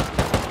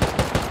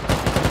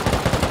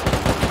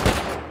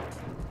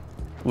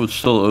 Well, it's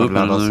still open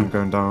in I'm there.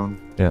 going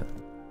down. Yeah.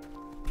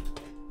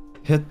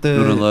 Hit Go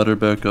to the... ladder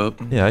back up.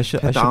 Yeah, I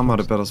should. Hit the armor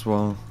a bit as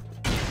well.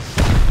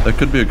 That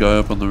could be a guy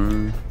up on the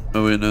roof.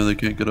 Oh wait, no, they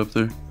can't get up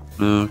there.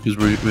 No, because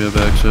we have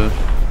access.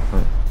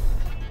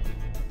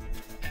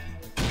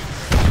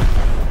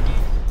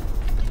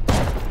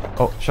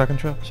 Oh, shotgun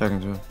trail. Shotgun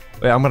drill.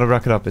 Wait, I'm gonna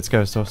rack it up. It's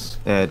Ghost House.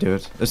 Yeah, do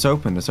it. It's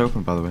open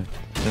by the way.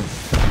 Yeah.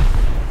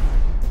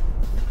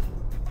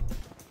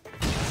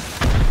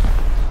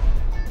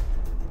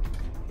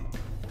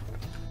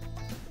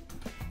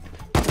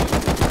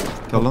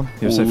 Kill him.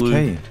 He was Holy.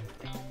 AFK.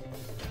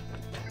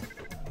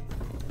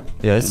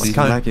 Yeah, it's He's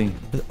kind. lagging.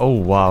 Oh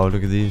wow,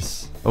 look at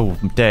these. Oh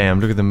damn,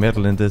 look at the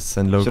metal in this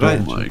and logo. Should I? Oh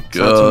my should I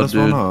god, tell this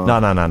one,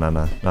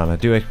 dude. or- No.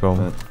 Do X-Bro.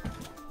 Uh,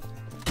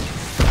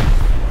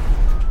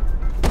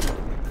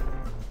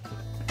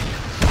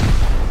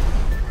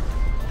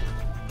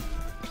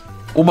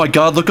 Oh my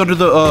god, look under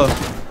the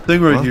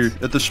thing right What? here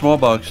at the small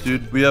box,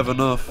 dude. We have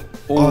enough.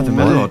 Oh, the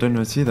middle. I my. didn't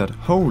even see that.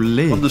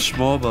 Holy. On the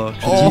small box.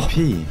 Oh.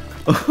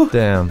 GP.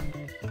 Damn.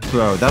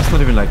 Bro, that's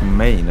not even like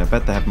main. I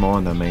bet they have more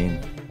on their main.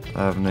 I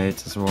have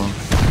nades as well.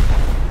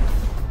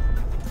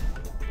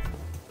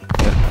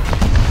 Yeah.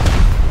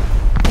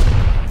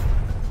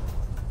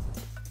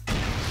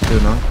 Do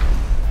now.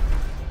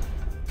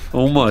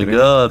 Oh my Get in.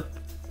 god.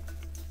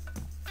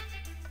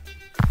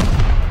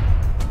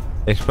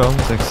 X-Bomb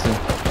 60.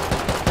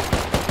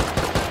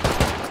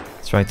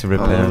 trying to Oh,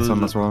 repair. yeah,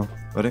 some as well.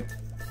 Ready?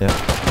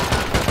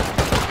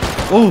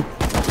 Oh!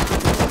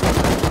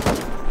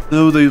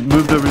 No, they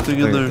moved everything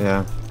in Okay, there.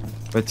 yeah.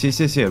 But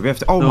TC's here. We have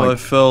to. Oh No, my I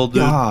fell,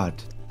 dude. god.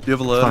 Do you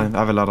have a ladder? Fine, I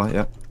have a ladder,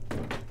 yeah.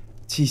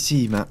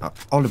 TC, man.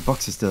 All the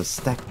boxes still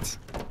stacked.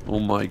 Oh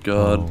my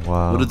god. Oh,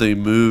 wow. What did they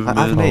move, I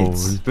have man?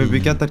 nades. But we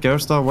get that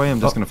Garrett Star away,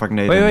 I'm just gonna fucking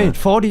nade Wait, in wait,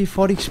 there.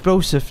 40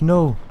 explosive,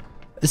 no.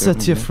 Is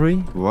that tier 3?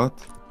 What?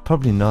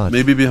 Probably not.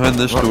 Maybe behind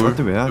this What- door. what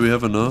do we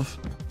have? Enough?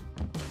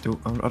 Dude,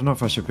 I don't know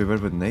if I should be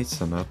ready with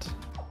nades or not.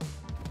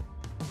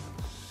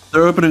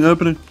 They're opening.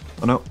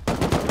 Oh no.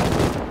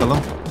 Hello?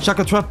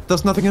 Shaka trap,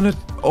 there's nothing in it.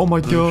 Oh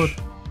my god.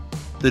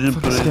 They didn't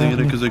Fucking put anything scared in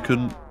it me. because they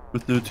couldn't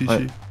with no TC.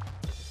 Right.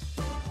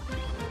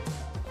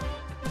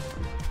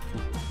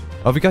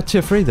 Oh, we got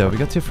tier 3 though. We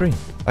got tier 3.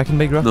 I can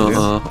make rockets.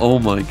 Nuh-uh. Oh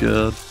my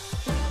god.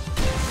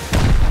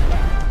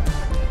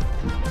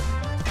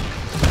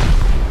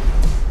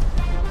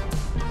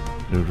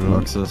 Loot room.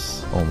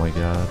 Boxes. Oh my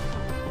god.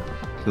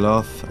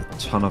 Cloth, a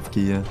ton of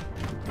gear.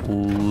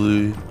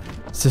 Holy.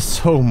 This is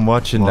so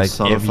much in More like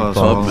sulfur every as box.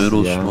 well. Top,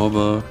 middle, yeah. small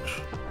box.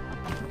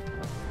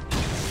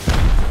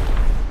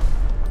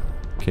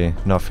 Okay,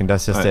 nothing.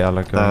 That's just the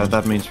alert going.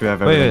 That means we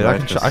have Wait, everything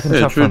wait, right. I can Yeah,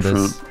 chop from trade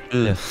this. front. Yeah.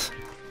 Yes.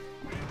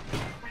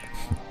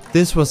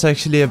 This was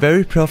actually a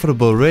very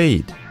profitable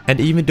raid, and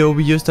even though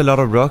we used a lot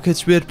of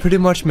rockets, we had pretty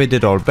much made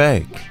it all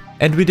back.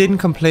 And we didn't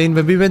complain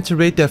when we went to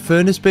raid their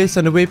furnace base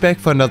on the way back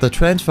for another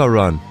transfer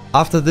run.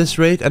 After this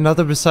raid,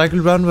 another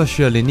recycle run was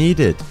surely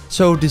needed.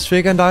 So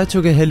Disfigure and I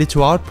took a heli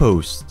to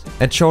outpost.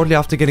 And shortly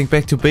after getting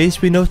back to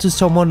base, we noticed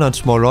someone on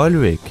small oil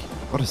rig.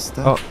 What is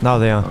that? Oh, now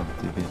they are. Oh,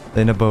 DB.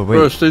 They're in a boat.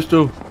 Bro, Wait. stay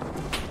still.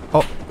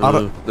 Oh, out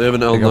of... They have an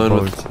They got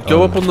L9 with... bolts.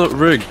 Go Oh. up on the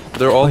rig.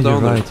 They're all Oh, you're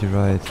down right, there. you're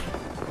right.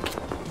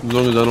 As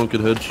long as I don't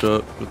get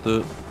headshot with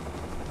it.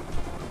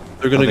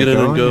 They're gonna Are they get in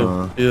and going, go.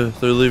 or? Yeah,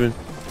 they're leaving.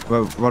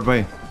 Well, what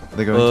way?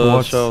 They're going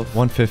Towards south.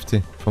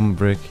 150 from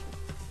brick.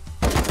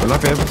 Will I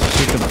be able to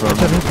shoot them from?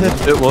 Hit.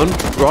 Hit one.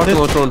 Rocket Hit.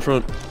 launcher on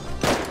front.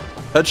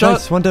 Headshot.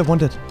 Nice, one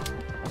dead.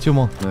 2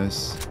 more.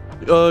 Nice.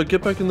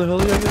 Get back in the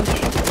heli, I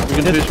guess. We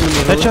can Hit. chase him in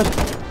the heli.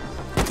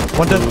 Headshot.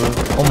 One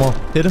dead. One more.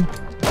 Hit him.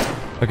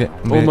 Okay.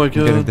 Oh my I'm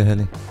getting God. the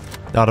heli.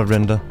 Out of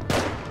render.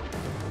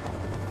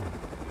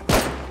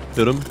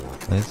 Hit him.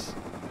 Nice.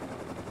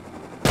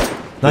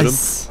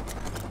 Nice.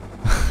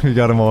 We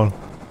got them all.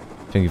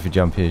 I think if you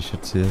jump here, you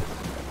should see it.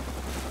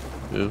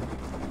 Yeah.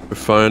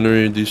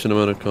 Refinery, decent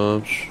amount of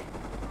comps.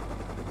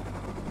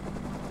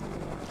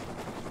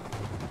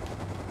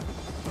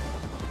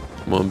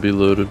 Come on, be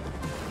loaded.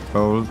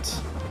 Gold.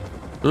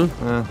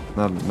 Huh?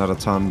 Not a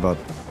ton, but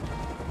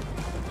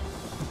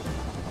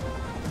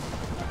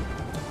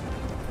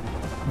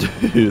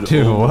Dude,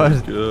 Dude, oh what?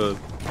 my god.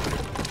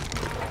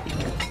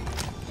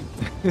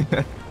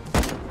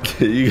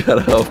 You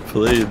got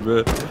outplayed,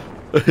 bro.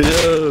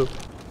 Yo.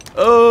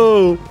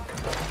 Oh!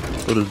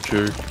 What a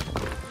jerk.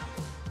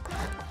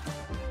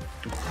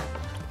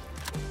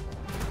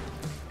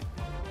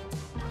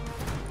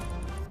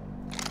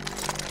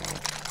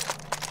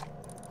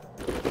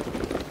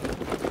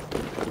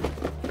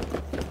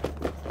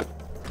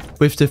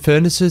 With the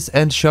furnaces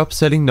and shop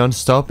selling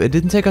non-stop, it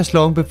didn't take us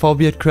long before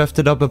we had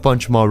crafted up a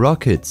bunch more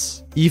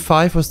rockets.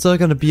 E5 was still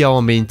gonna be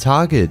our main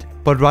target,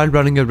 but while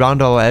running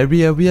around our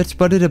area we had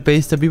spotted a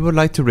base that we would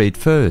like to raid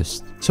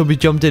first. So we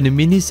jumped in the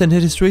minis and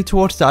headed straight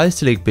towards the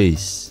Ice Lake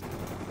base.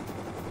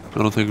 I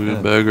don't think we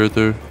can bag right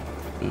there.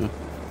 Yeah.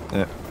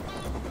 yeah.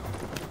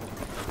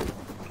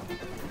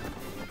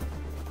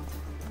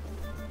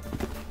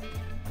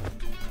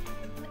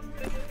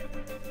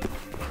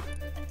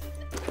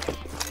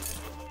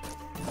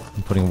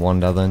 I'm putting one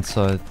leather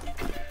inside.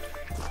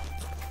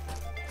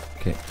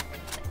 Okay.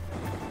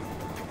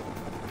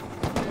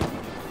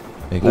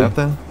 There you They're go. up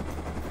there.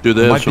 Dude,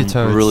 they Might have be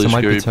some turrets, really there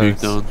might be scary peek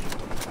turrets. downs.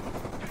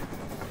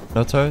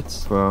 No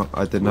turrets? Well,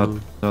 I did not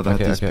know that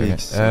Okay, these okay,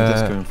 peaks. okay. I'm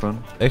just going in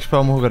front. Extra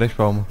armor, who got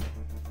extra armor?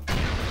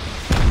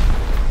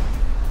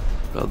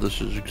 God, this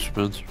is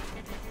expensive.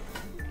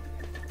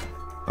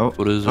 Oh,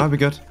 What is it? I'll be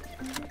good.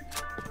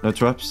 No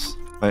traps.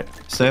 Wait,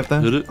 stay up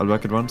there. Hit it. I'll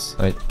work it once.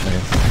 Wait, okay.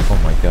 Oh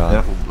my god.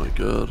 Yeah. Oh my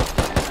god.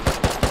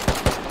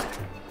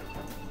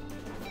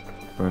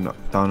 Going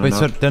down Wait, and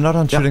so out. they're not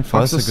on Yeah, shooting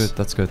fast? boxes. Good,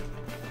 that's good.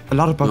 A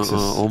lot of boxes.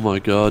 Oh my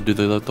god, dude,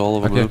 they left all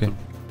of them Okay, open.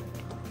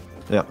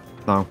 Yeah,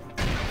 now.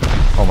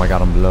 Oh my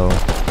god, I'm low.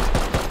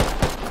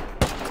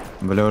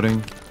 I'm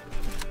reloading.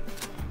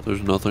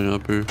 There's nothing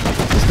up here.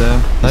 He's there.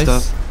 He's Nice.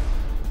 there.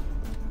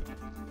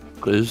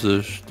 What is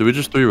this? Did we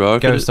just 3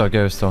 rocket? Go it? store,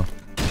 go store.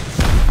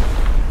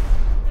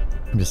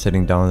 I'm just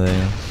sitting down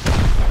there.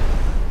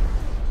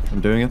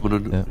 I'm doing it.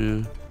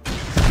 Yeah.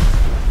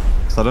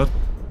 Is that it?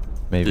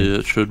 Maybe. Yeah,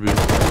 it should be.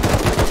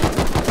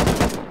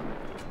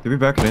 Did we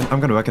back it in? I'm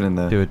gonna back it in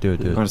there. Do it.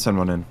 I'm gonna send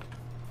one in.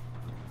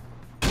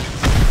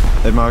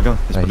 Hey, Margo.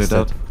 He's Right, pretty he's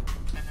dead. dead.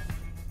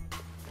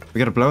 We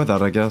gotta blow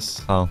that, I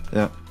guess. Oh.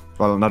 Yeah.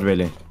 Well, not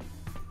really.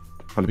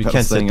 Probably We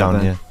can't sit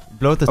down here.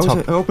 Blow the top.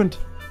 It opened.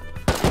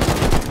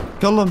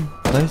 Kill them.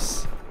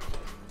 Nice.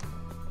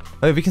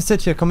 Oh, we can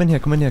sit here. Come in here,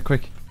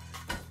 quick.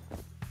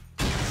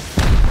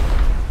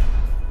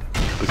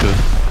 Okay.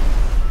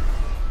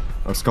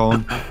 I was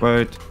going.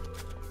 Wait.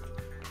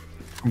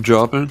 I'm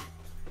dropping.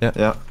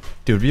 Yeah.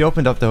 Dude, we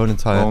opened up the whole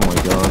entire... Oh my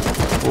god.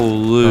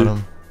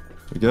 Holy.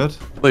 We good?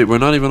 Wait, we're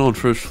not even on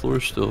first floor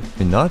still.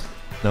 We not?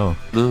 No.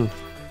 No.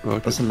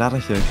 Rocket. There's a ladder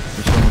here.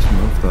 We should almost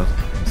move that.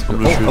 I'm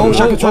gonna shoot Oh, it.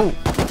 shotgun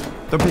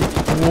trap. Don't be.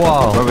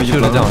 Wow. Where were you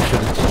Shoot it blowing? down,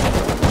 shoot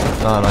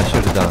it. No,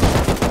 shoot it down.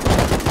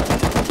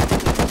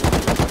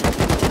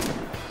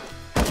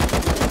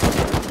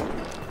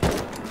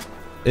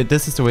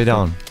 This is the way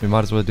down. We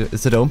might as well do it.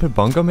 Is it an open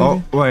bunker,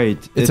 maybe? Oh,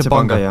 wait. It's a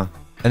bunker. yeah.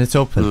 And it's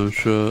open. No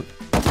shot.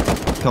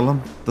 Kill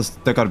them.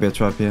 There gotta be a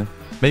trap here.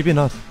 Maybe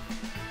not.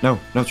 No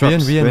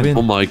traps. We in.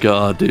 Oh my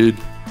god, dude.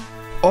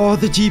 Oh,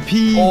 the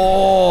GP.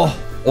 Oh!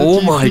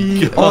 Oh my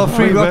GP. god. Oh,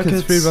 free Free rockets.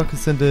 rockets. Free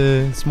rockets in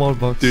the small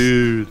box.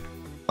 Dude.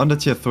 Under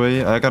tier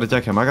 3. I got a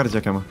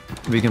jackhammer.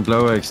 We can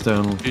blow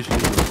external.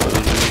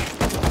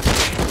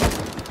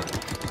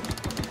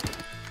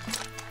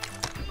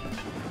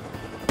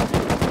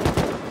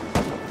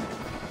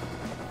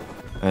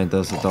 And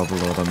there's a double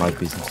or there might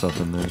be some stuff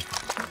in there.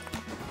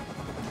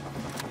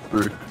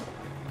 Rick.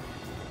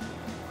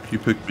 You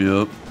picked me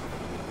up.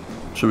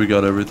 So we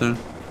got everything?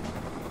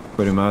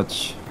 Pretty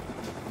much.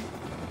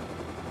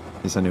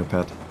 He's a new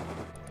pet.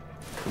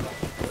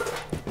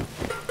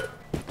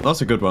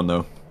 That's a good one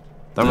though.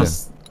 That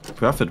was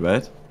profit,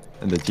 right?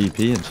 And the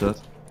GP and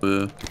shit.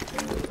 Yeah.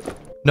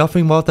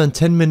 Nothing more than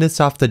 10 minutes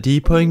after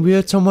depoting, we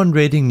heard someone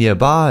raiding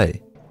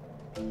nearby.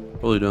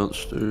 Probably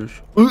downstairs.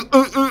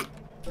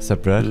 Is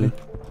that Bradley?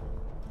 Yeah.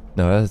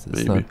 No, it's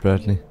Maybe. not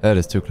Bradley. That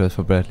is too close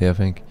for Bradley, I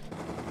think.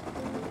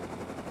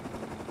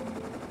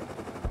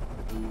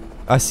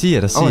 I see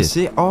it. Oh, I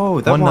see.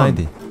 Oh, that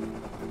 190. one.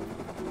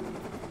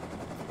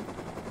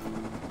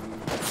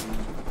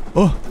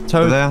 Oh,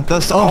 turret. There.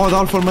 That's they're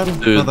all full metal.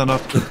 Dude. No, they're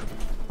not.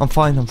 I'm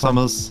fine.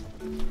 Summers.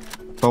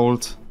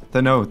 Bolt.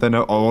 They know.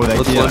 Oh, they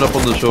Let's line up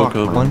on the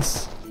shotgun.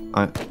 Once.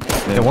 Yeah.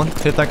 Okay, one.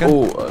 Hit that guy.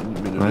 Oh, I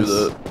didn't mean to Nice.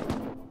 do that.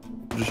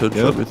 Just headshot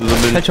Yep. me through the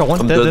mini. Headshot one.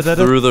 I'm Dead. dead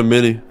through the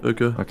mini.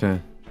 Okay. Okay.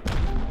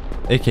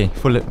 AK.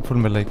 Full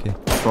metal AK.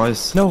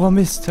 Twice. No, I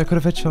missed. I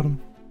could have headshot him.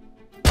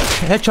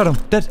 Headshot him.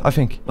 Dead, I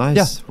think. Nice.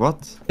 Yeah.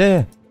 What?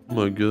 Yeah. Oh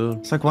my god.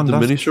 It's like one Did the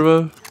left. mini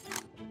survive?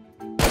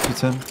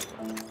 210.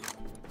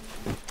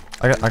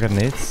 I got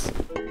nades.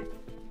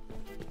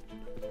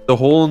 The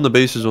hole in the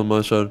base is on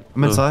my side.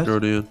 I'm inside. You're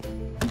already in.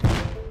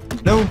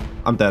 No,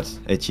 I'm dead.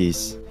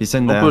 HEs. He's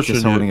in I'm there, pushing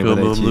just you. holding it Come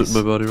with on, loot HEs.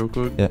 my body real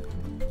quick. Yeah.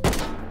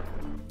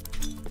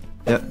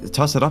 Yeah,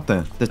 toss it up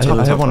there. The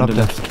I have one up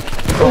there.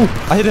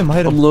 Oh, I hit him.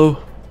 I'm low.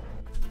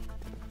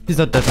 He's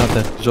not dead,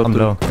 He's up I'm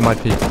there. low. He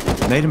might be.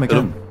 Nade him Hit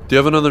again. him. Do you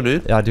have another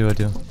nade? Yeah, I do.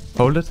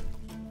 Hold it.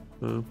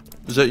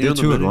 Is that you Do in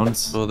the two at mini?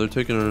 once. Oh, they're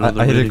taking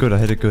another I hit mini. it good. I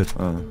hit it good.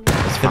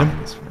 That's Hit fine. him.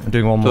 That's fine. I'm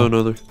doing one So more.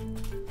 another.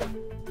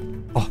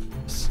 Oh.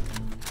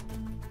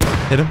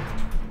 Hit him.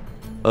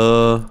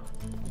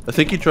 I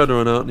think he tried to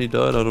run out and he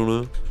died. I don't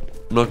know.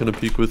 I'm not gonna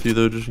peek with you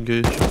though, just in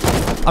case.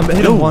 I'm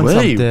hit No him once.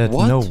 way, I'm dead.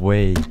 what? No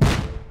way.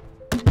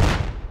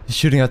 He's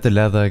shooting at the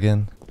ladder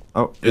again.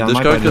 Oh, Yeah, yeah, this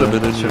my guy bad, could have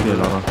been in should here, be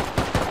a man.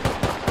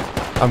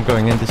 ladder. I'm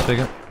going in this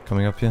figure.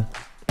 Coming up here.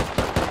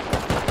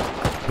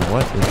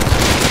 What?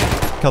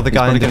 Kill the He's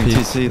guy in probably the getting peak.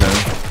 TC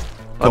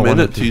though. I'm in one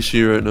at at the-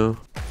 TC right now.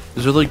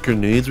 Is there like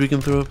grenades we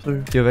can throw up there?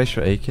 Do you have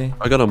extra AK?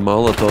 I got a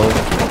Molotov.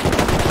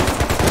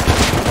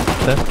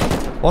 Dead.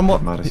 One more.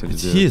 Might as well do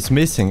He it. is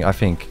missing, I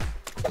think.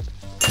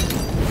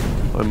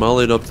 I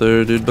mollied up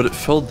there, dude, but it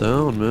fell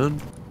down,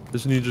 man.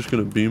 Isn't he just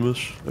gonna beam us?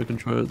 I can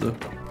try it though.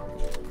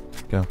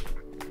 Go.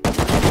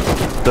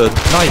 Dead.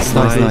 Nice.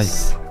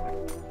 Nice.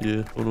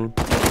 Yeah, hold on.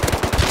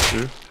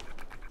 Here.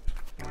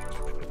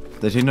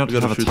 Did he not We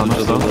gotta have a shoot ton of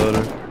this other stuff?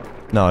 ladder.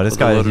 No, this Other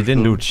guy, he ladder's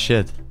didn't cool. loot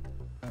shit.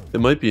 It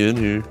might be in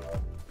here.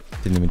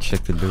 Didn't even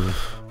check the loot.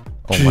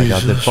 Oh my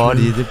god, the Jesus,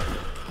 body. The,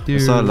 dude.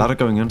 Is there a ladder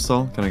going in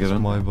still? Can I get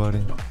in? My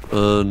body.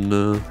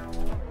 No.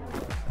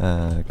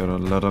 Gotta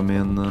let him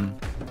in then.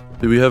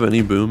 Do we have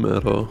any boom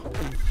at all?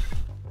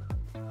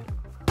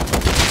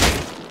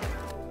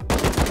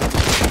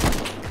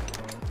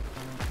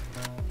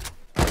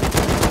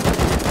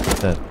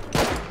 Dead.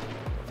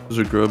 There's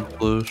a grub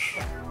close.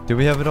 Do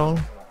we have it all?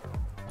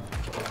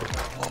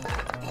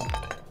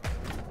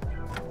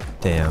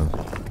 Damn.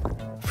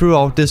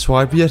 Throughout this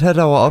wipe, we had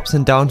our ups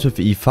and downs with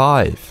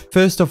E5.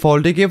 First of all,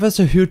 they gave us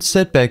a huge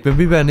setback when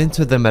we ran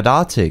into them at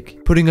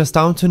Arctic, putting us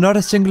down to not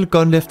a single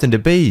gun left in the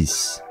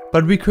base.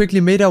 But we quickly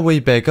made our way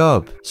back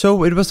up,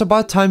 so it was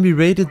about time we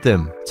raided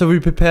them. So we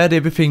prepared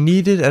everything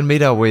needed and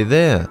made our way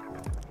there.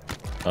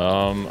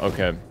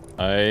 Okay.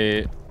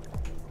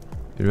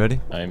 You ready?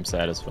 I am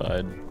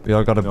satisfied. We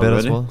all got a You bed all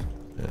as ready? well.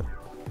 Yeah.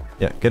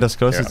 Yeah, get as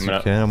close Here, as you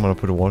can. I'm gonna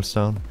put the walls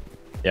down.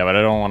 Yeah, but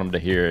I don't want him to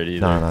hear it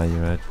either. Nah,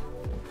 you're right.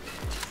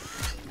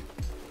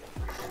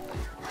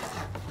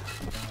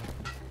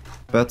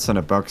 Beds and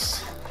a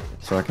box,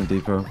 so I can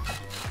depot.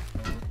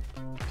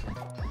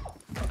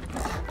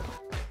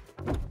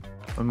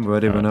 I'm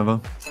ready whenever.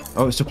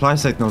 Oh, supply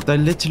signal. They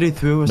literally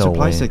threw a No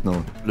supply way.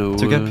 signal No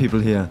to get way. people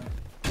here.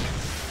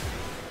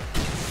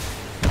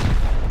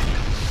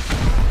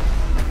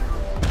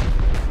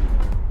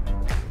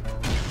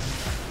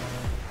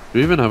 Do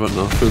we even have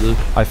enough for this?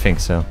 I think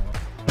so.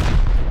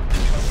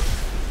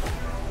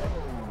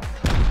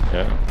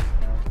 Yeah.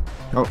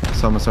 Oh,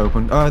 someone's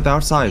open. Oh, the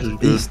outside. This is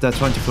good. East, they're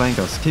trying to flank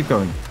us. Keep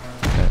going.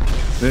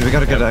 We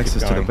gotta get keep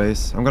access to the going.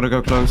 base. I'm gonna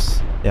go close.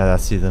 Yeah,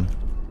 that's see them.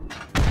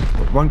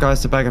 One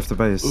guy's the back of the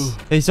base.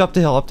 Hey, he's up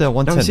the hill, up there, No,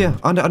 110. he's here.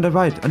 On the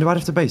right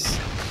of the base.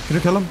 Can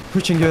you kill him?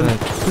 Pushing you. Right.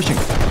 Pushing.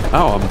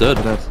 Ow, I'm dead.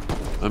 Dead.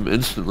 I'm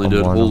instantly I'm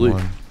dead. one, I'm Holy.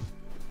 one.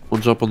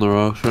 One's up on the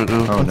rocks right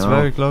now. Oh One's no.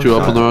 very close. 2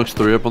 up on the rocks,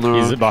 3 up on the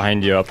rocks. He's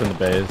behind you up in the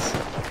base.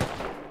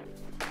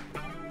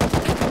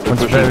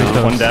 One's pushing very now.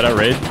 close. One dead at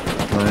raid.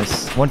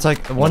 Nice. One's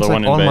like one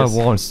in on my base.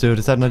 walls, dude.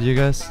 Is that not you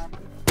guys?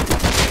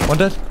 One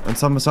dead. And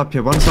someone's up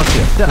here. One's up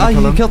here. Yeah, Can you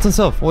kill he him? killed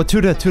himself. Oh,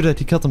 2 dead.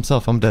 He killed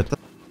himself. I'm dead.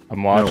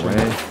 I'm No watching.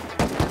 way.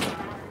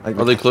 Like,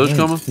 Are they close,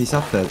 Coma? He's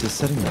up there, just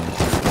sitting there.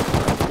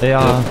 They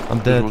are. I'm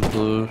There's dead. one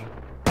close.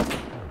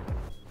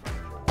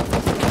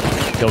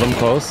 Killed him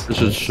close.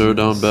 This is so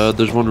down bad.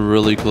 There's one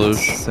really close.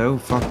 So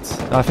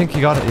fucked. I think he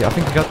got it. I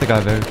think he got the guy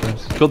very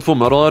close. Killed full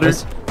metal out here.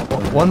 There's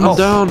one I'm more.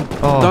 down.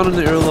 Oh. Down in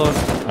the airlock.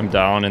 I'm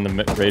down in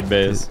the raid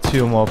base.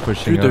 2 more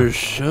pushing Dude, up. there's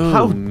so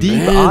How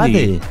deep are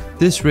they?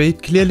 This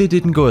raid clearly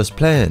didn't go as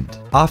planned.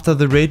 After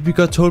the raid, we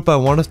got told by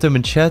one of them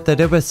in chat that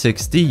they were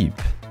 6 deep.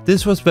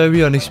 This was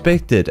very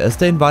unexpected, as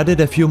they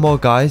invited a few more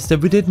guys that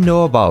we didn't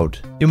know about.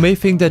 You may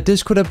think that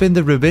this could have been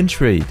the revenge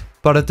raid,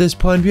 but at this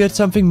point we had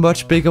something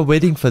much bigger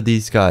waiting for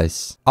these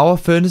guys. Our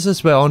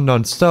furnaces were on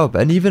non-stop,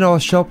 and even our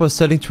shop was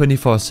selling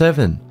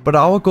 24/7. But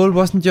our goal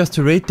wasn't just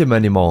to raid them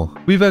anymore.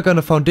 We were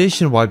gonna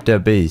foundation wipe their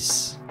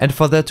base. And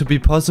for that to be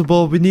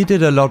possible, we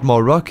needed a lot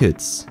more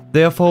rockets.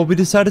 Therefore, we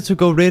decided to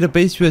go raid a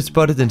base we had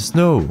spotted in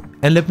snow.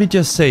 And let me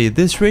just say,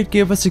 this raid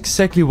gave us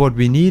exactly what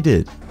we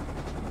needed.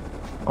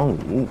 Oh.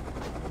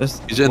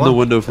 He's in the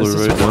window floor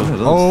right now.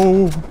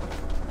 Oh!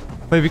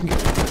 Wait, we can...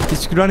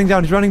 He's running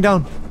down, Get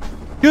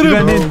Get he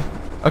him! ran in.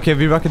 Okay,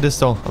 we rocket this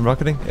door. I'm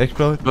rocketing.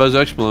 Explode. Guys,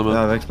 explode, man.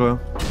 Yeah, explode.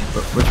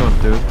 Which one,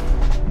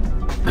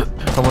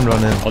 dude? Someone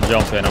run in. I'll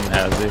jump in. I'm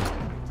hazy.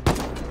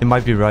 He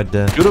might be right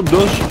there. Get him,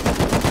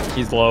 Dush.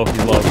 He's low.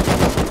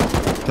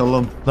 Kill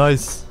him.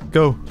 Nice.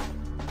 Go.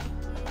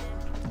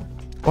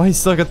 Oh, he's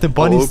still got the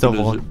bunny How stuff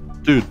open is on.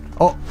 it? Dude,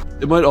 Oh.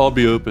 it might all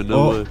be open.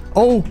 No way.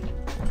 Oh!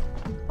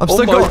 I'm Oh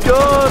still my going.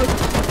 god!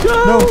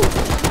 Go!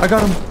 No! I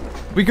got him.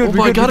 We good, Oh we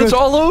my good, god, we it's good.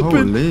 all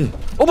open! Holy.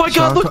 Oh my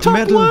god, look, top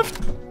Metal.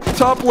 left!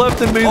 Top left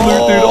and main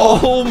loot, dude.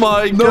 Oh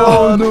my No,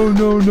 god!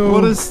 no.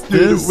 What is Dude,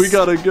 this? we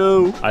gotta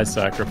go. I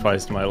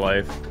sacrificed my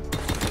life.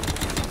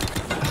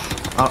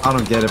 I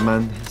don't get it,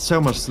 man. So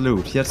much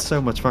loot. He had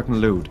so much fucking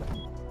loot.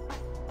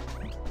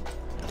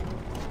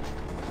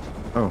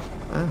 Oh.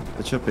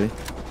 It should be.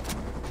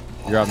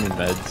 Grab me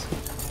meds.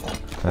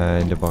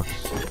 In the box.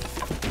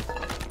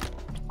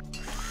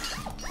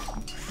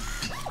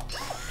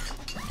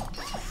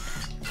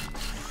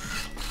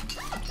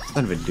 It's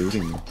not even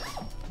looting me.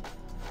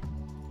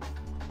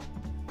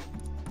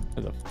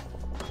 Where the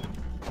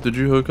f- Did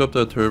you hook up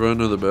that turbine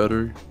to the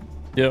battery?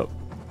 Yep.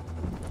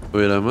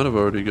 Wait, I might have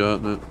already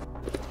gotten it.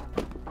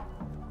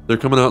 They're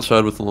coming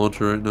outside with the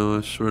launcher right now,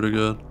 I swear to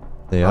god.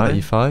 They Are are they?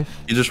 E5.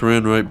 He just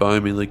ran right by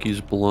me like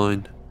he's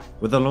blind.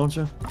 With the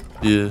launcher?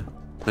 Yeah.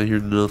 I hear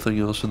nothing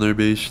else in their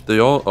base. They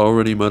all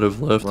already might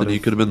have left What and he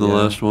if- could have been the yeah.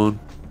 last one.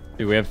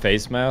 Do we have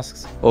face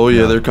masks? Oh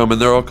yeah, No. they're coming.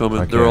 They're all coming.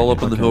 Okay, They're all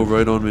up on the okay. hill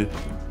right on me.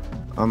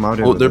 I'm out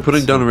here. Oh, with they're it,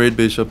 putting so- down a raid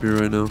base up here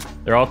right now.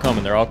 They're all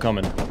coming. They're all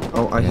coming.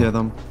 Oh, I hear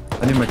them.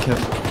 I need my kit.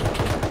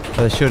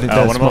 They're shooting.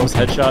 One of them was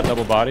headshot,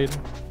 double bodied.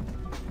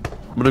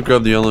 I'm gonna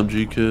grab the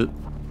LMG kit.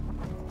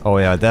 Oh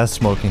yeah, they're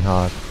smoking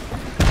hard.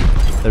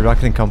 They're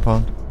rocketing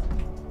compound.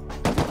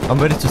 I'm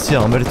ready to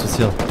seal.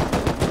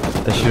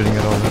 They're shooting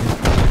it already.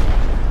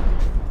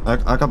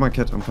 I got my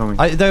kit. I'm coming.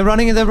 They're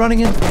running in.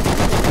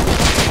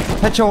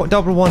 Headshot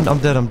double one. I'm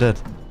dead.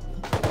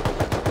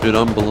 Dude,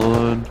 I'm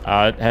blind.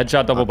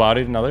 Headshot, double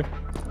bodied, another.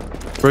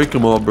 Break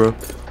them all, bro.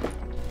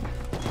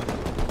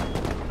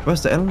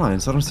 Where's the L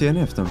lines? I don't see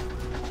any of them.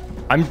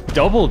 I'm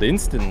doubled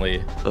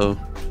instantly. Oh,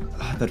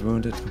 That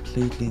ruined it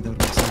completely. That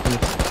was so good.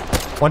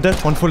 One dead.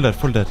 One full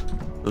dead.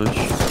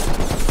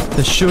 nice.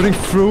 They're shooting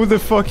through the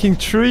fucking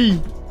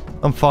tree.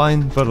 I'm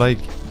fine, but like,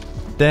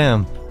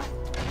 damn.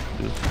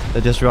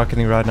 They're just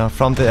rocketing right now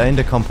from in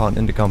the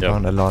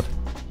compound a lot.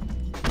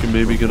 You can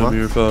maybe get him What?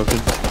 here, Falcon.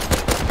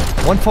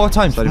 4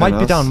 times. Is that Might even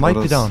be us? down.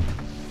 What else?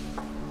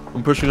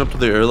 I'm pushing up to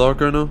the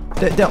airlock right now.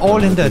 They're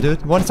all in there,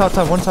 dude. One's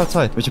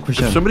outside. We should push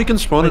If in. somebody can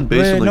spawn in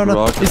base and like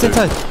rocket It's there.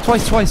 inside.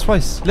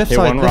 Twice. Left Okay,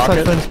 side. one Left side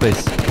rocket. furnace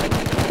base.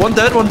 One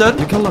dead.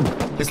 You kill them.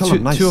 Hey,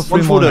 Colin, nice. Two or three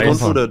One more. full dead, one Nice.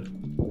 full dead.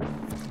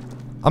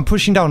 I'm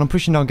pushing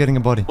down, getting a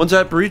body. One's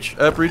at breach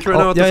right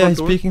now at the yeah, front he's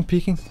door.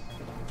 peeking.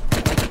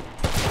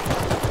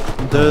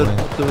 Dead,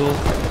 way.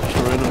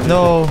 still.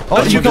 No.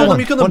 Oh, You killed him,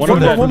 you killed him.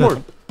 One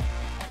more.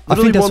 I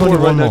think there's only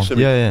one more. next to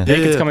me. Yeah. Jake,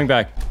 it's coming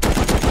back.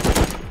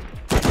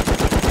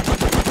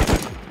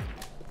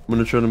 I'm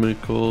gonna try to make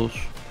calls.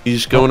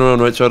 He's going around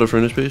right side of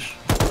furnace base.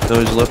 Now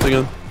he's left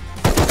again.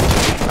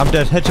 I'm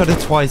dead. Headshot it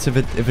twice if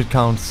it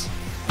counts.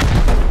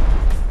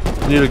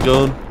 Need a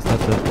gun.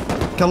 That's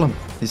it. Kill him.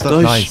 He's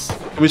dead. Nice. Nice.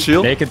 Can we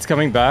seal? Naked's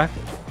coming back.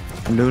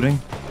 I'm looting.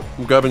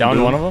 I'm grabbing Down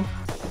boom. one of them.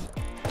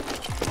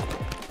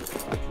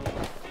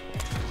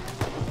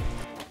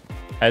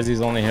 As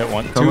he's only hit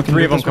one. Coma,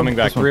 Three of them this one, coming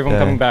back. this one. Three of them Yeah.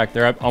 coming back.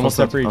 They're almost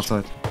at breach.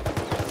 Outside.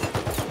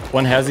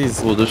 One Hazzy's.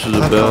 Well, this is a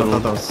That battle.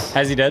 was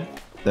Hazzy dead?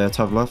 the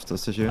top left.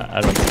 That's the you. I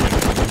don't see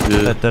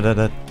him. Yeah.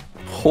 That.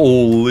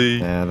 Holy.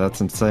 Yeah,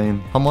 that's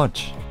insane. How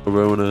much? A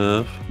row and a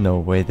half. No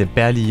way, they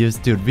barely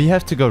used. Dude, we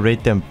have to go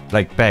raid them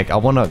like back. I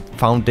want to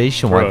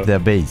foundation wipe Bro. their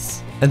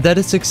base. And that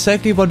is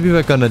exactly what we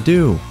were gonna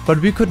do.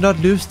 But we could not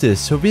lose this,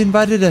 so we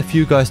invited a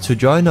few guys to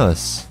join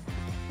us.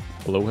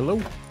 Hello.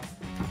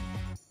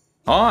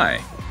 Hi.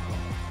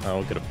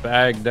 I'll get a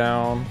bag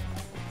down.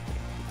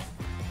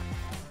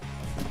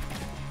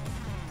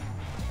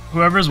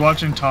 Whoever's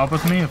watching top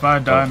with me, if I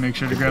die, Oh, make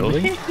sure to grab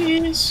really? the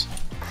keys.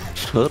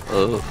 Shut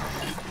up.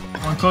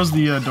 I'll close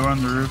the door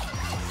on the roof.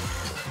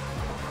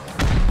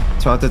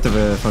 So I did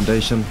the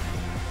foundation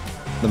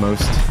the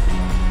most.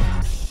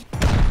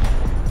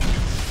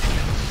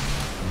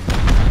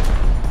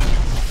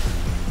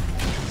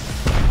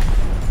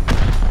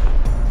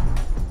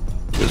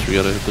 Guess we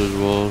gotta hit those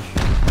walls.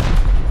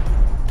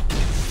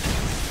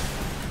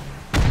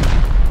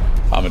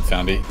 I'm at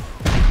Foundy.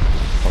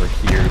 Or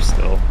here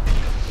still.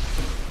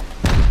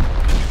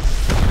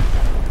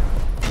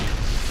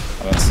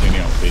 I don't see any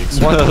on peaks.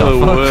 What the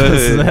No fuck way.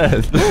 is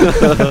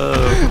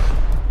that?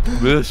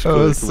 Miss That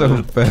was so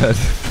man. bad.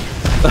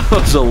 That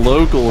was a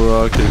local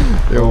rocket.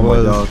 Oh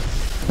my god.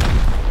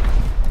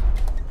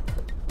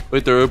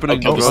 Wait, they're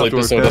opening I'll garage sleep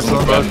door. this so it doesn't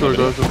look bad.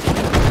 Garage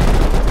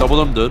door. Double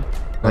them dead.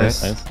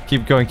 Nice. Nice.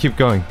 Keep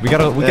going. We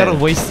gotta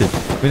waste it.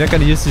 We're not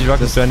gonna use these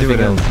rockets Just for do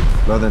anything it in.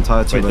 else. Rather than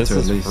tie it to Wait, it this to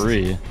at is least.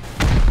 free.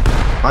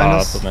 Behind Up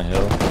us. on the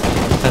hill.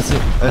 That's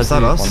it. Is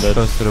that us? One dead.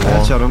 Close to the I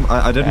wall. headshot him.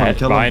 I didn't want to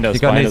kill him. Behind us, You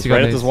got behind nades, us. you got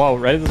Right at nades. this wall,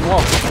 right at this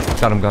wall.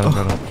 Got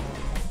him.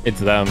 It's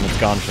them, it's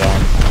gone, Sean.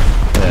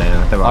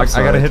 Yeah, they were I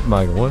outside. gotta hit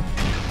Michael. What?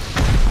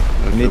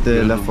 We need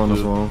the left one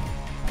as well.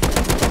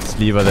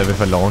 Sliver der vil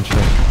få launcher.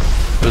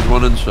 There's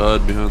one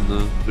inside behind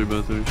the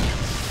 3x3.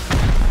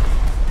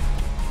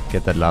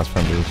 Get that last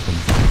foundation.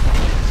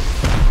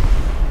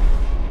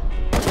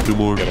 Two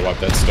more. Gotta wipe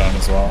that stone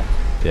as well.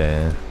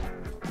 Yeah.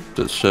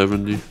 That's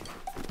 70.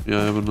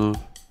 Yeah, I have enough.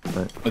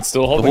 It's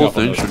still holding whole up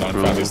on thing those should nine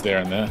grow. Foundies there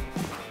and there.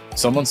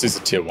 Someone sees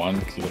a tier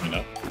 1, can you let me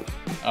know?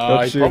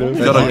 Don't He shoot probably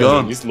him. Got a looting.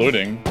 gun. He's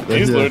looting. Yeah,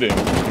 He's yeah. looting.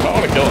 I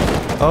want to kill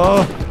him.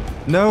 Oh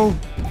no!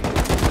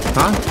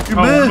 Huh? You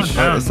missed!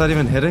 Is that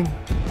even hitting?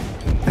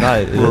 Nah,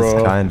 it is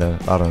Bro. kinda.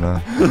 I don't know.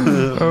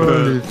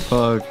 Holy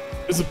fuck!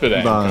 It's a bit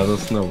Nah, angry.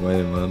 there's no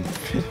way, man.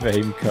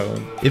 Fame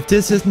cone. If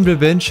this isn't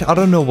revenge, I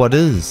don't know what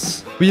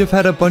is. We have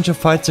had a bunch of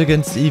fights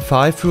against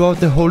E5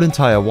 throughout the whole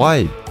entire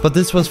wipe, but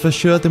this was for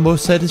sure the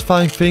most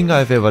satisfying thing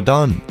I've ever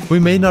done. We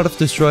may not have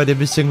destroyed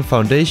every single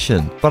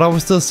foundation, but I will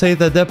still say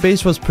that their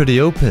base was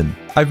pretty open.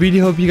 I really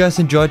hope you guys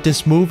enjoyed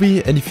this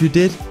movie, and if you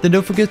did, then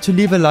don't forget to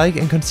leave a like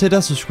and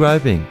consider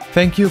subscribing.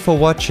 Thank you for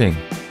watching.